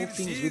us Quand all ils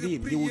things eurent within? He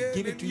prié, will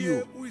give le it to lieu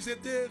you. où ils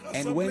étaient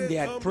And when they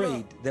had rassemblés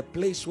prayed, the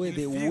place where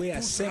they Ils firent were tous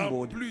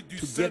assembled remplis du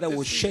together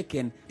was Saint-Esprit.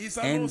 shaken, Ils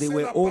and they annonçaient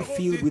were la all parole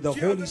filled de with the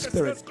Dieu Holy avec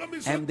Spirit, espérance, comme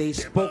ils ont and they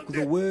spoke the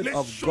demandé word les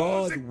of choses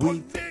God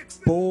with connexes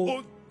aux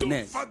dons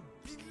boldness. fabuleux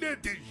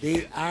de They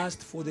Jésus.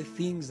 asked for the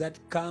things that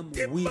come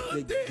with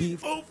the Demandez,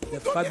 gift, on vous the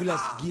fabulous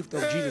donnera. gift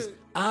of Hey, Jesus.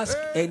 Ask,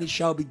 hey. and it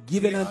shall be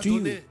given Il a unto you.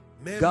 donné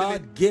même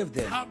God les gave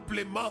them.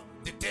 tremblements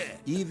de terre.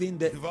 Even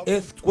the Il va vous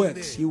earthquakes,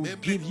 donner, He will même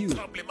give les you.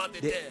 tremblements de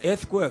The terre. Faites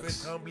earthquakes,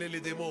 trembler les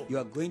démons. you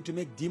are going to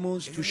make demons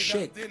Et to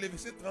shake. regardez le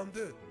verset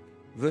 32.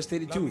 Verse La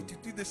 32.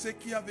 multitude de ceux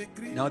qui avaient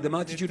crié Now the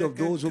multitude n'était of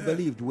those who qu'un cœur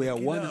believed were et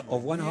qu'une one âme.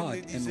 of one Nul ne heart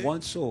and disait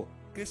one soul.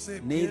 que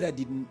ses Neither biens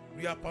did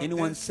lui appartenaient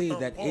anyone say en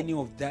that propre. any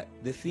of that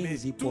the things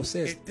Mais he tout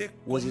possessed était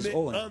was his commun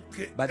own,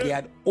 entre but they eux.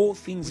 had all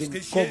things in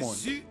Puisque common.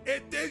 Jésus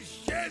était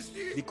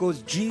Jésus.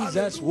 Because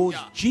Jesus was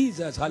Alléluia.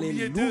 Jesus, Au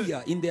milieu d'eux.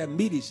 hallelujah, in their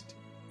midst.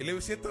 Et le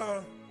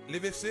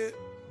verset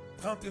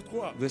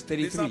 33. Verse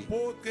Les 33.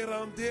 apôtres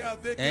rendaient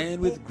avec And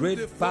with beaucoup great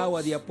de power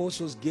force the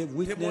apostles gave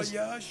witness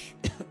témoignage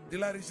de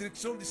la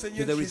résurrection du to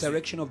Seigneur the Jésus.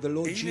 resurrection of the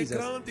Lord Et une Jesus,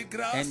 grande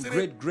grâce and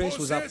great grace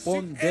was reposait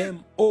upon sur them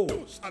eux all.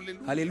 tous.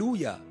 Alléluia.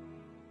 Hallelujah.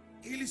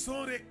 Ils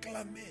ont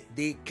réclamé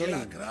They que la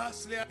claimed,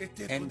 grâce leur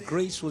était and donnée.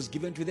 grace was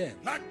given to them.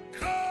 La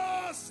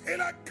grâce et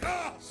la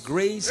grâce.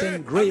 Grace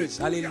and grace,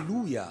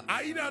 hallelujah.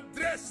 A une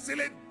adresse, c'est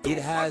le It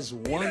don has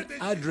fabuleux one de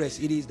address.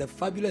 It is the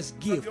fabulous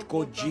Jésus. Nous gift avions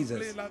called contemplé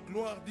Jesus. la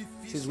gloire du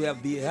Fils. Says we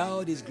have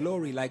beheld His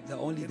glory like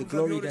only Et the nous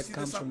glory avions that reçu de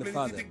comes sa from the plénitude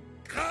Father.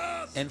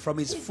 grâce And from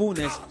His pour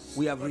fullness grâce.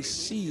 we have Alléluia.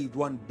 received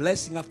one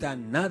blessing after La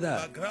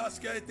another. grâce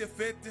qui a été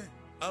faite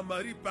à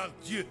Marie par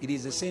Dieu. It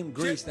is the same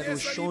grace that was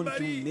shown to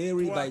Marie,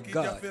 Mary toi by qui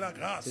God. t'as fait la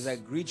grâce, Says, I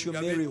greet you, qui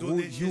avait Mary, who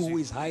donné you who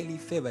Jésus. is highly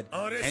favored.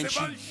 En And she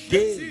recevant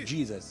gave Jésus,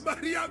 Jesus.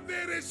 Marie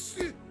avait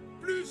reçu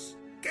plus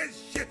que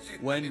Jésus.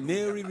 When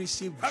Alléluia. Mary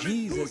received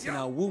Jesus in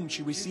Alléluia. her womb,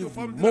 she received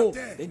femmes de la more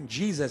terre, than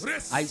Jesus.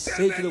 I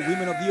say to the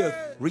women of the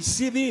earth,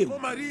 receive Him.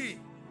 Comme Marie,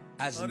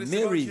 As en recevant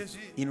Mary, Jésus,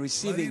 in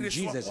receiving Marie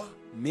reçoit Jesus, quoi?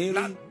 Mary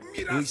L'admiration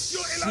et la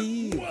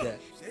received louange.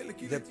 C'est elle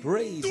qui the le dit.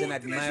 praise Toutes and les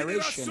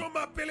admiration générations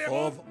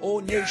m'appelleront of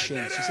all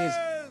nations. She says,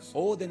 bienheureuse.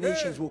 all the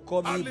nations will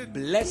call me Alléluia.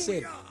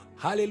 blessed.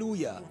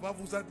 Hallelujah. On va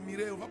vous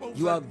admirer, on va pas vous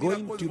You are admirer à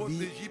going cause to de votre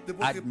be Égypte, de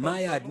votre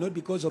admired pantalon, not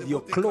because de of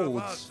your votre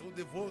clothes, cravate, ou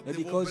de vos not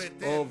because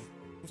bretelles. of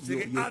Vous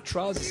your serez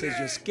trousers, your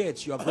admirés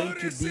skirts. You are en going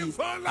to be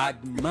recevant la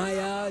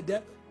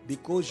admired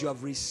because you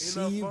have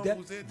received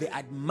the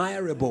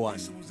admirable one.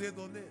 Fils vous est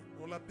donné,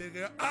 on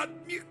l'appellera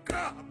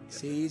admirable.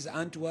 Says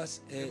unto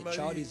us a Marie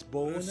child is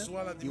born,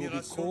 reçoit he will be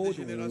l'admiration called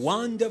des générations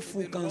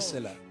Wonderful et des louanges.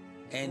 Counselor.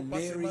 And Non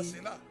pas seulement Mary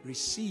cela.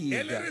 received,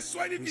 Elle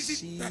reçoit une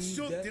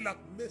visitation de la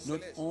main not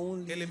céleste.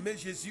 only Elle met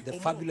Jésus the au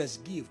monde. fabulous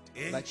gift,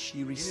 Et but she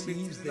une receives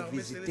multitude the de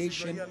l'armée céleste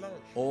visitation cria l'ange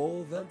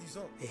of en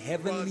disant, a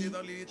heavenly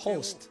Gloire dans les éthers,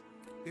 host.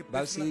 et Bible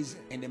peuple says,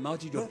 la and the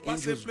multitude Non of pas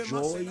angels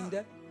simplement joined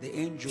cela. the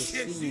angels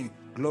Jésus, singing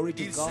glory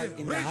to il God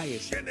s'est in the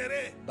highest.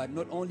 régénéré. But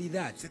not only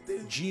that, C'était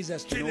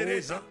Jesus généré,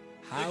 knows ça,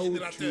 how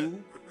régénérateur.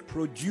 to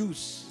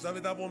produce. Vous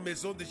avez dans vos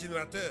maisons des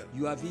générateurs.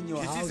 You have in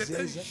your Jésus c'est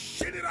un houses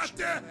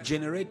générateur de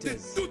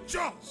generators. toutes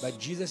choses. But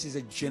Jesus is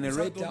a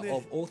generator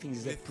of all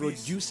things, the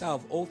producer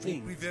of all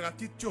things. Privera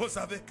toutes choses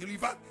avec lui,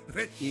 va If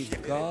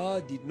régénérer.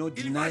 God did not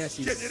deny us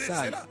his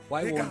son,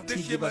 why won't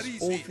he give us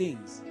all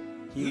things?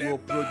 He will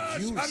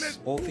produce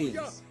all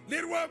things.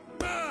 Les rois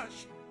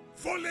mages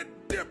font les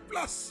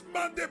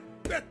déplacements de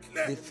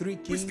Bethléem. The three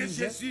Puisque kings,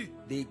 Jésus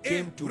they est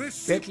came to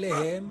reçu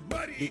Bethlehem par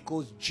Marie.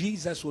 because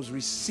Jesus was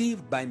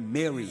received by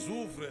Mary. Ils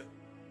ouvrent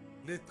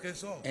les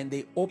trésors. And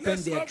they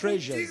opened their Laisse-moi vous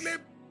treasures. dire,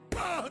 les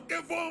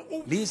banques vont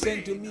ouvrir.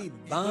 Listen to me, Ils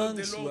donnent banks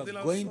de l'or, de were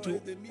l'argent going et to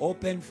des mines.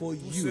 open for Tout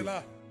you.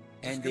 cela,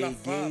 And parce que they la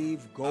femme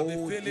gave gold,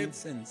 avait fait les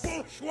incense,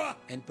 bons choix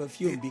and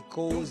perfume des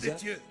because dons de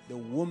Dieu. the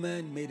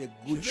woman made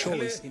a good Je vais aller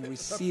choice in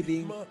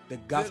receiving rapidement the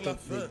vers gift la of,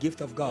 the fin,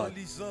 gift of God. en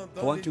lisant I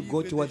dans want le to go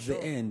livre towards des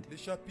the Jean, end le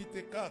chapitre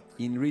 4.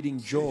 in reading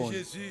John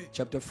Jésus,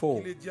 chapter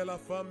 4. il est dit à la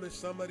femme It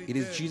samaritaine,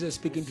 is Jesus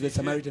speaking au to the sujet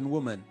Samaritan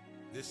woman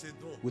de ses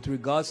dons. with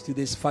regards to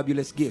this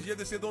fabulous Au gift, sujet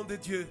de ces dons de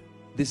Dieu.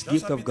 this Dans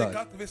gift of chapitre God.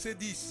 4, verset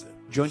 10.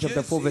 John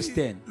chapter 4 verse Jésus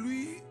 10.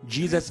 lui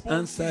Jesus répondit,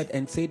 answered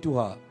and said to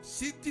her,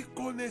 si tu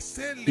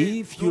connaissais les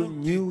if you dons de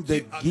knew the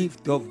Dieu,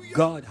 gift of alléluia,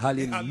 God, et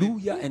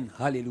hallelujah and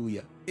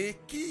hallelujah, Et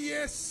qui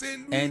est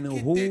celui and qui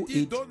who te dit,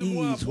 it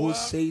donne-moi à is who boire,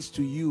 says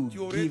to you, tu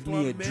aurais give me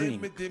a toi-même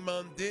drink,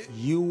 demandé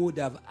you would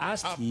have à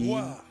asked him,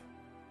 boire.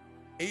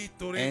 Et il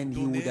t'aurait and he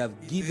donné, would have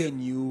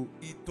given you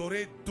il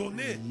t'aurait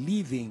donné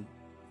living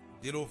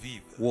de l'eau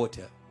vive.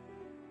 water.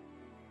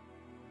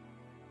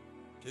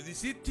 Je dis,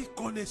 si tu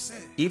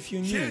connaissais, If you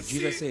knew, Jésus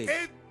Jesus said,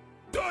 est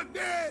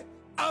donné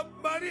à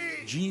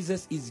Marie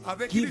Jesus is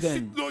avec une given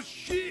suite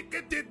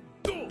logique de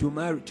dons to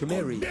Mary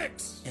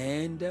connexes.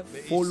 and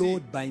Mais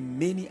followed ici, by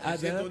many Jésus est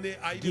other donné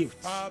à une gifts.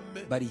 femme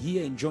But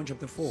here in John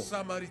chapter 4,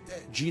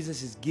 samaritaine.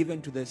 Jesus is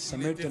given to the Il était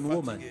Samaritan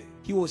woman. fatigué.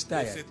 He was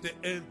Mais tired, c'était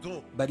un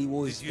don but he de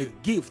was a Dieu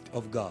gift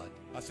of God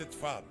à cette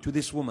femme. to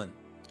this woman.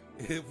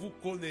 Et vous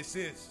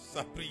connaissez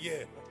sa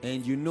prière.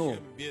 And you know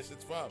J'aime bien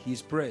cette femme.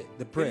 his prayer,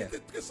 the Elle prayer. était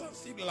très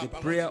sensible à la The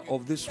parole prayer de Dieu.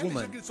 of this Il y a des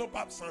woman. gens qui ne sont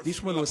pas sensibles This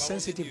à woman la was parole de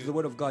sensitive to Dieu. the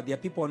word of God. There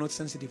are people who are not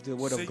sensitive to the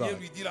word of Seigneur God.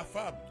 lui dit la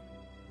femme,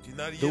 tu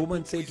n'as rien The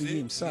woman pour said to puiser,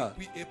 him, Sir, le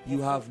puits est you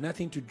profond. have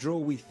nothing to draw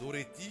with,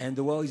 D'aurait-il, and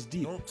the well is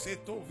deep. donc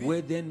cette eau vive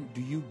Where then do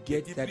you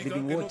get that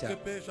living water?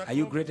 Are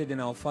you greater than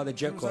our father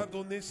Jacob,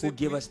 who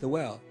gave us the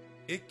well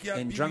et qui a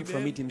and bu drank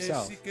from lui-même it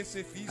himself, ainsi que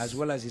ses fils as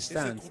well as his et ses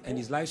sons and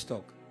his troupeaux?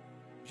 livestock?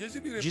 Jésus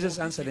lui Jesus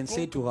répondit, answered and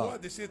said to quiconque her, boit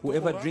de cette eau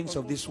whoever aura drinks of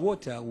encore this soif.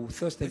 water will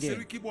thirst Mais again,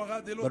 celui qui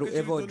boira de l'eau but que je lui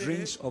whoever donnerai,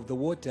 drinks of the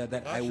water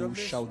that I will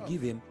shall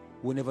give him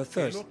will never et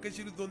thirst. l'eau que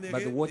je lui donnerai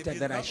But the water that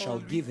deviendra I en shall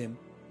lui give him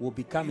will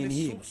become in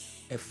him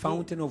a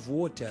fountain of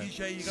water qui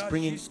jaillira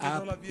springing jusque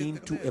dans la up vie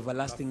into éternelle.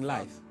 everlasting La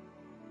femme life.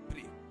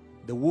 prie.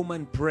 The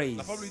woman prays.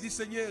 La femme lui dit,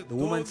 Seigneur, The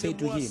woman said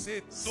to donne-moi him,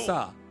 cette eau.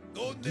 Sir,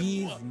 Donne-moi,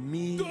 give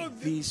me donne-moi.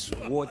 this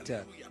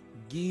water. Alléluia.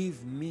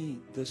 Give me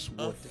this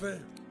water, Enfin,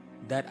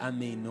 that I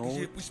may que je not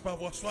ne puisse pas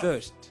avoir soif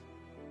thirst,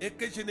 et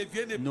que je ne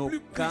vienne nor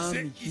plus come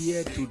puiser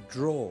here ici. to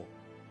draw.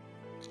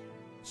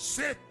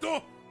 Cette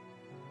eau,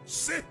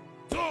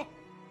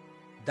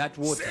 That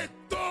water, cette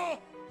eau,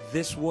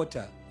 this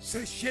water,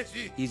 c'est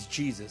Jésus. is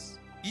Jesus.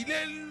 Il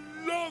est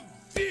l'eau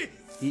vive.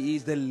 He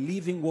is the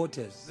living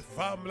waters. La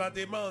femme la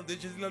demande et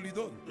Jésus la lui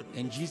donne.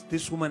 And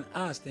this woman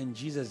asked, and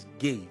Jesus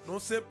gave. Non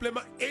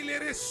simplement, elle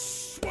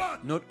reçoit.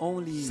 Not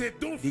only C'est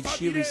donc did she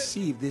fabuleux.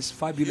 receive this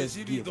fabulous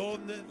Jésus lui gift,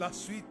 donne la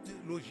suite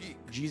logique.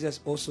 Jesus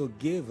also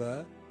gave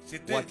her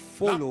C'était what la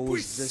follows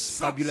this puissance,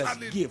 fabulous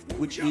alléluia, gift,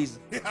 which is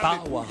et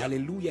power. alléluia,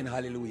 Hallelujah and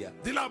hallelujah.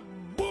 de la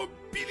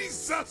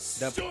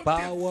mobilisation The des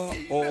power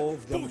villes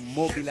of the pour Jésus.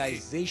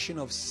 mobilization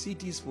of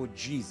cities for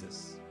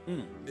Jesus.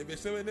 Et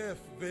verset 29,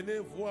 venez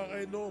voir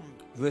un homme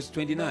Verse qui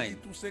m'a dit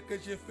 29. tout ce que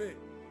j'ai fait.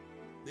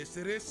 Ne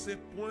serait-ce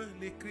point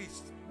le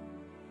Christ?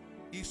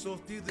 Il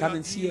sortit de Come la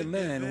and see a ville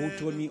man who vers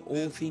told me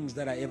all le- things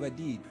that I ever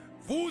did.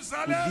 Vous Could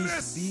allez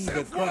this be the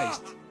recevoir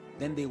Christ?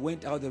 Then they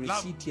went out of the la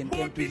city and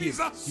came to him.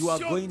 You are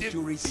going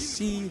to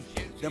receive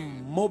the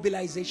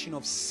mobilization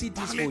of cities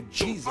par for les dons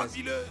Jesus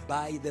fabuleux.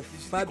 by the Si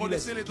tu fabulous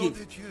connaissais les dons de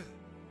gift. Dieu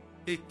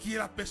et qui est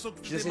la personne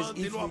qui Jesus says, demande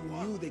de if l'eau à you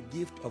boire, knew the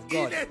gift of il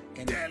God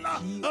était and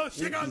là, he en who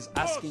chair et is en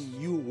asking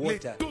os, you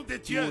water, les dons de he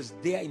Dieu. was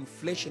there in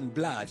flesh and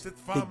blood, Cette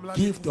the femme l'a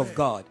gift of découvert.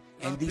 God.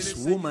 And Appelez this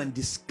Seigneur. woman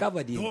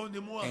discovered him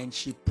Donne-moi and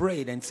she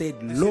prayed and said,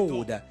 de cette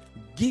Lord, eau.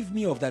 give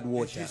me of that Et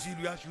water. Jésus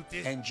lui a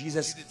ajouté And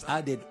Jesus il dit ça.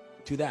 added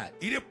to that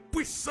Il est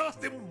puissance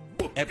de a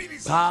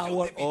mobilisation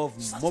power des villes. of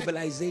Ça, c'est-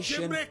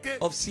 mobilization j'aimerais que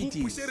of vous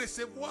cities. puissiez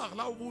recevoir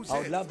là où vous I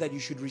would êtes. love that you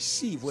should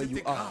receive where Cette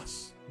you are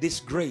grâce.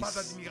 this Pas grace,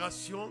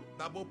 d'admiration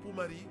d'abord pour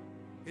Marie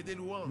et des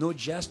louanges not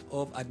just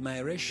of et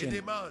admiration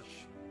des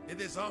mages et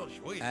des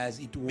anges. Oui. as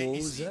it Mais was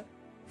ici,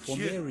 for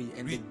Dieu Mary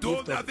and lui the donne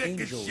gift of avec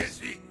angels,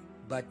 Jésus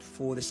but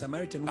for the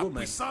Samaritan la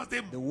woman, puissance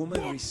de the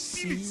woman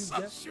received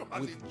mobilisation.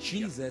 with Alléluia.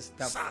 Jesus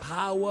the Ça,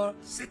 power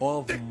c'est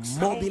of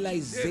extraordinaire,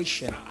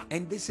 mobilization. ça.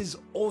 And this is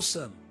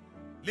awesome.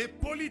 Les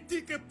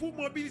politiques pour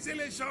mobiliser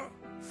les gens.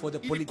 For the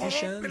Il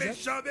politicians corrompt les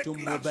gens avec to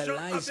l'argent,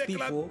 mobilize avec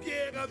la people,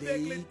 bière, avec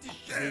les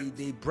t-shirts,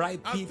 they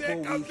bribe people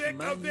with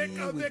money,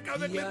 with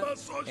avec les beer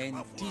mensonges and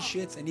parfois.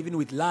 t-shirts and even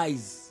with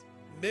lies.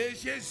 Mais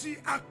Jésus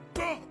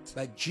accorde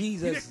But une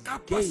Jesus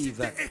capacité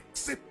gave an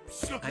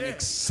exceptionnelle.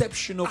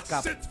 exceptional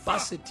à cette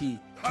capacity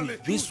femme.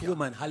 to this Hallelujah.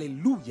 woman.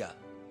 Hallelujah.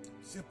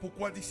 C'est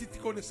pourquoi d'ici tu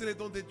connaissais les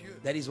dons de Dieu.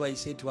 That is why he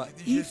said to her,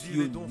 Il dit, if Jésus,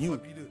 you le don knew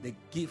fabuleux. the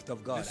gift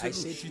of God, I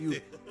Laissez-nous say to you,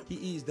 chuter.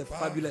 he is the Par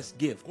fabulous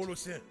gift.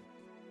 Colossiens.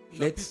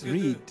 Let's chapitre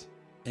read 2,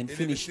 and et le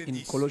finish verset in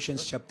 10. Colossians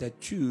chapter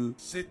 2,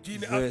 C'est une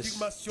verse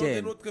affirmation de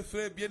 10. notre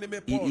frère bien-aimé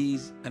It Paul. is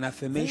an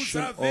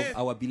affirmation Vous avez of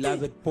our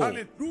beloved tout. Paul.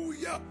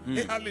 Alléluia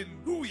et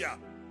alléluia.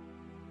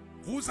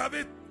 Vous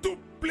avez tout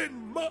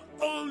pleinement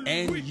en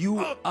And lui. you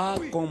en are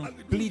lui.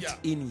 complete Alléluia.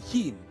 in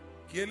him,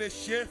 Qui est le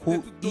chef who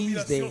de toute is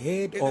the domination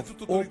head et de of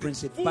toute all autorité.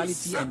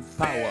 principality Vous and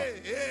savez, power.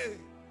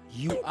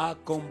 You are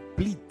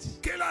complete.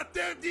 que la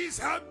terre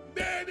dise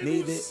Amen et May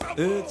nous the savons.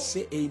 earth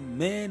say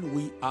amen,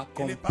 we are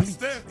Que les complete.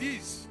 pasteurs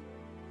disent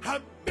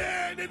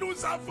Amen et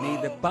nous avons.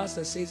 May the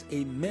pastor says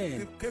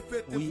amen, Que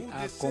faites-vous we de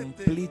are cette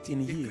complete in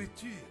him.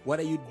 écriture? What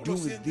are you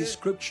doing with this Colossiens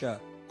scripture?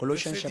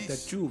 Colossians verset chapter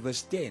 10. 2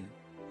 verse 10.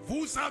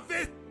 Vous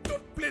avez tout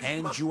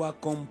pleinement. And you are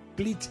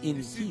complete in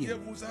Et si Dieu him.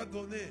 vous a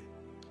donné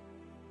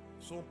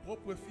son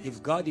propre fils,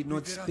 If God did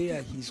not il verra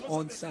spare toutes his choses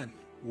own avec son, lui.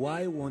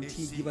 why won't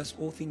he give us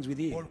all things with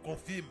him? Paul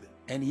confirme.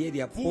 And here the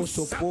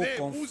apostle Paul savez,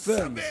 vous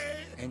confirms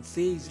savez. and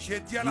says, J'ai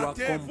dit à you la are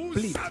terre, vous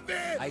complete.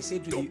 savez I say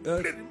to tout the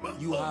earth, pleinement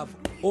you en have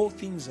lui. all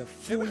things Je vais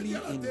fully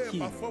dire à la in terre, him.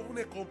 parfois vous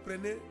ne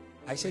comprenez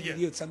I said to rien.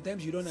 the earth,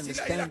 sometimes you don't S'il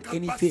a eu la understand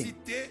anything.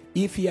 capacité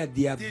If he had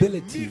the de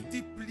ability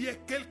multiplier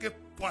quelques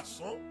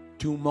poissons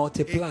to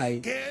multiply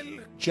et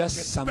quelques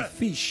just some pains,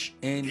 fish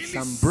and il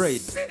some bread,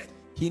 sait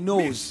he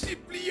knows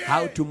multiplier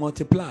how to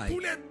multiply tous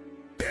les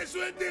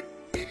besoins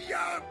des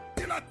milliards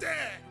de la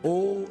terre.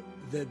 all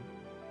the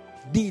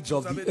needs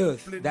of the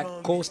earth that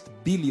cost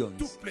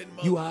billions.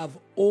 You have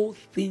all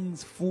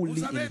things fully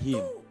Vous avez in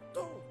him.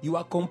 tout. You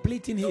are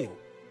complete in him.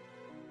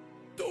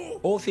 Tout.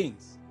 All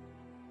things.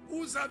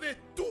 Vous avez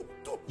tout.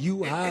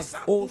 You Et have ça,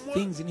 all pour moi,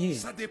 things in him.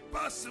 Ça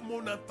dépasse mon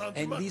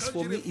entendement And this quand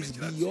for je me is réfléchis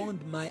là-dessus. beyond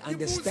my Et vous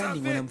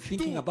understanding when avez I'm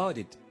thinking tout. about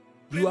it.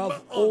 You have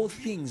Pleinement en all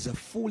lui. things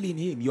fully in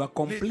him. You are Les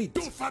complete.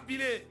 tout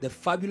fabuleux. The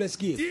fabulous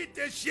gift. Dites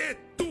j'ai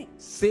tout.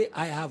 Say,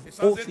 I have Et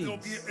all sans être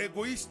things.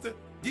 égoïste,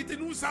 dites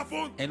nous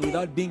avons And tout.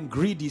 without being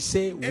greedy,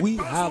 say, Et we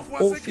pense au have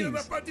voisin all qui n'en a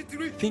things. pas,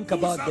 dites-lui, Think vous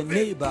about the avez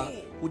neighbor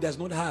tout. who does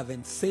not have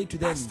and say to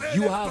them, Pasteur,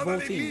 you lève-toi have dans all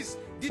l'église, things.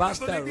 dites dans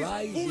Pastor, l'église,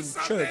 rise vous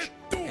in avez church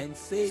tout. and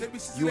say,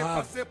 Celui-ci, you le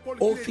have pasteur Paul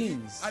all qui l'a dit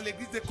things. à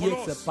l'église de Here's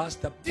Colosse. the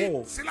Pastor Dites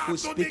Paul cela who à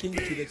is ton speaking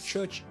to the église.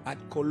 church at Et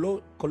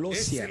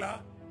Colossia.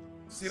 cela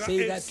sera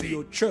Say that ainsi. to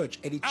your church,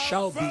 and it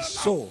shall Avant be la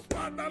so.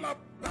 foi dans la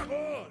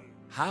parole,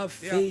 Have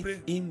Et faith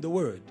après, in the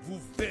word. vous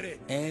verrez.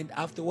 And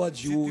afterwards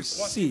Si you will tu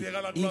crois, tu see.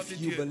 verras la gloire If de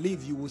you Dieu.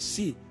 believe, you will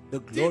see the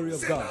glory of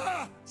Dites God.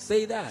 cela.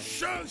 Say that.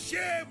 Changez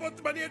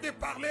votre manière de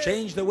parler.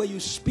 Change the way you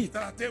speak.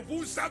 Dans la terre,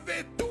 vous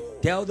savez tout.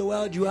 Tell the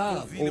world you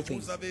have Ville, all vous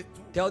things. avez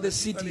tout. Tell the Dans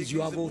cities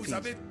you have all l'église,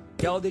 vous things. avez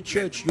Tell the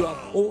church you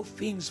have all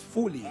things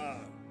fully.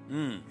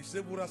 Il sait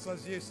vous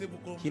rassasier, il sait vous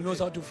He combler. knows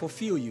how to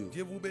fulfill you.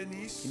 Dieu vous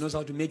bénisse. He knows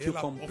how to make Et you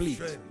la complete.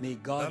 prochaine, May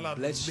dans God la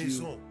bless you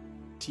maison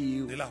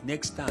till de la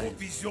next time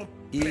provision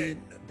in pleine.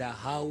 the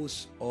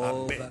house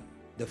of Amen.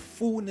 the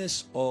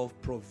fullness of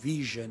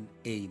provision.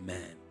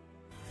 Amen.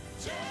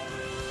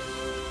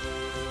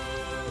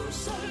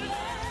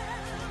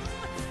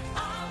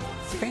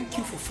 Thank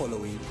you for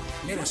following.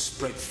 Let us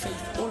spread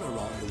faith all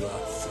around the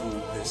world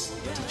through this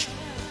teaching.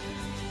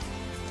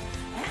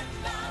 And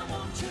I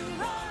want to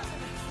run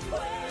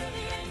where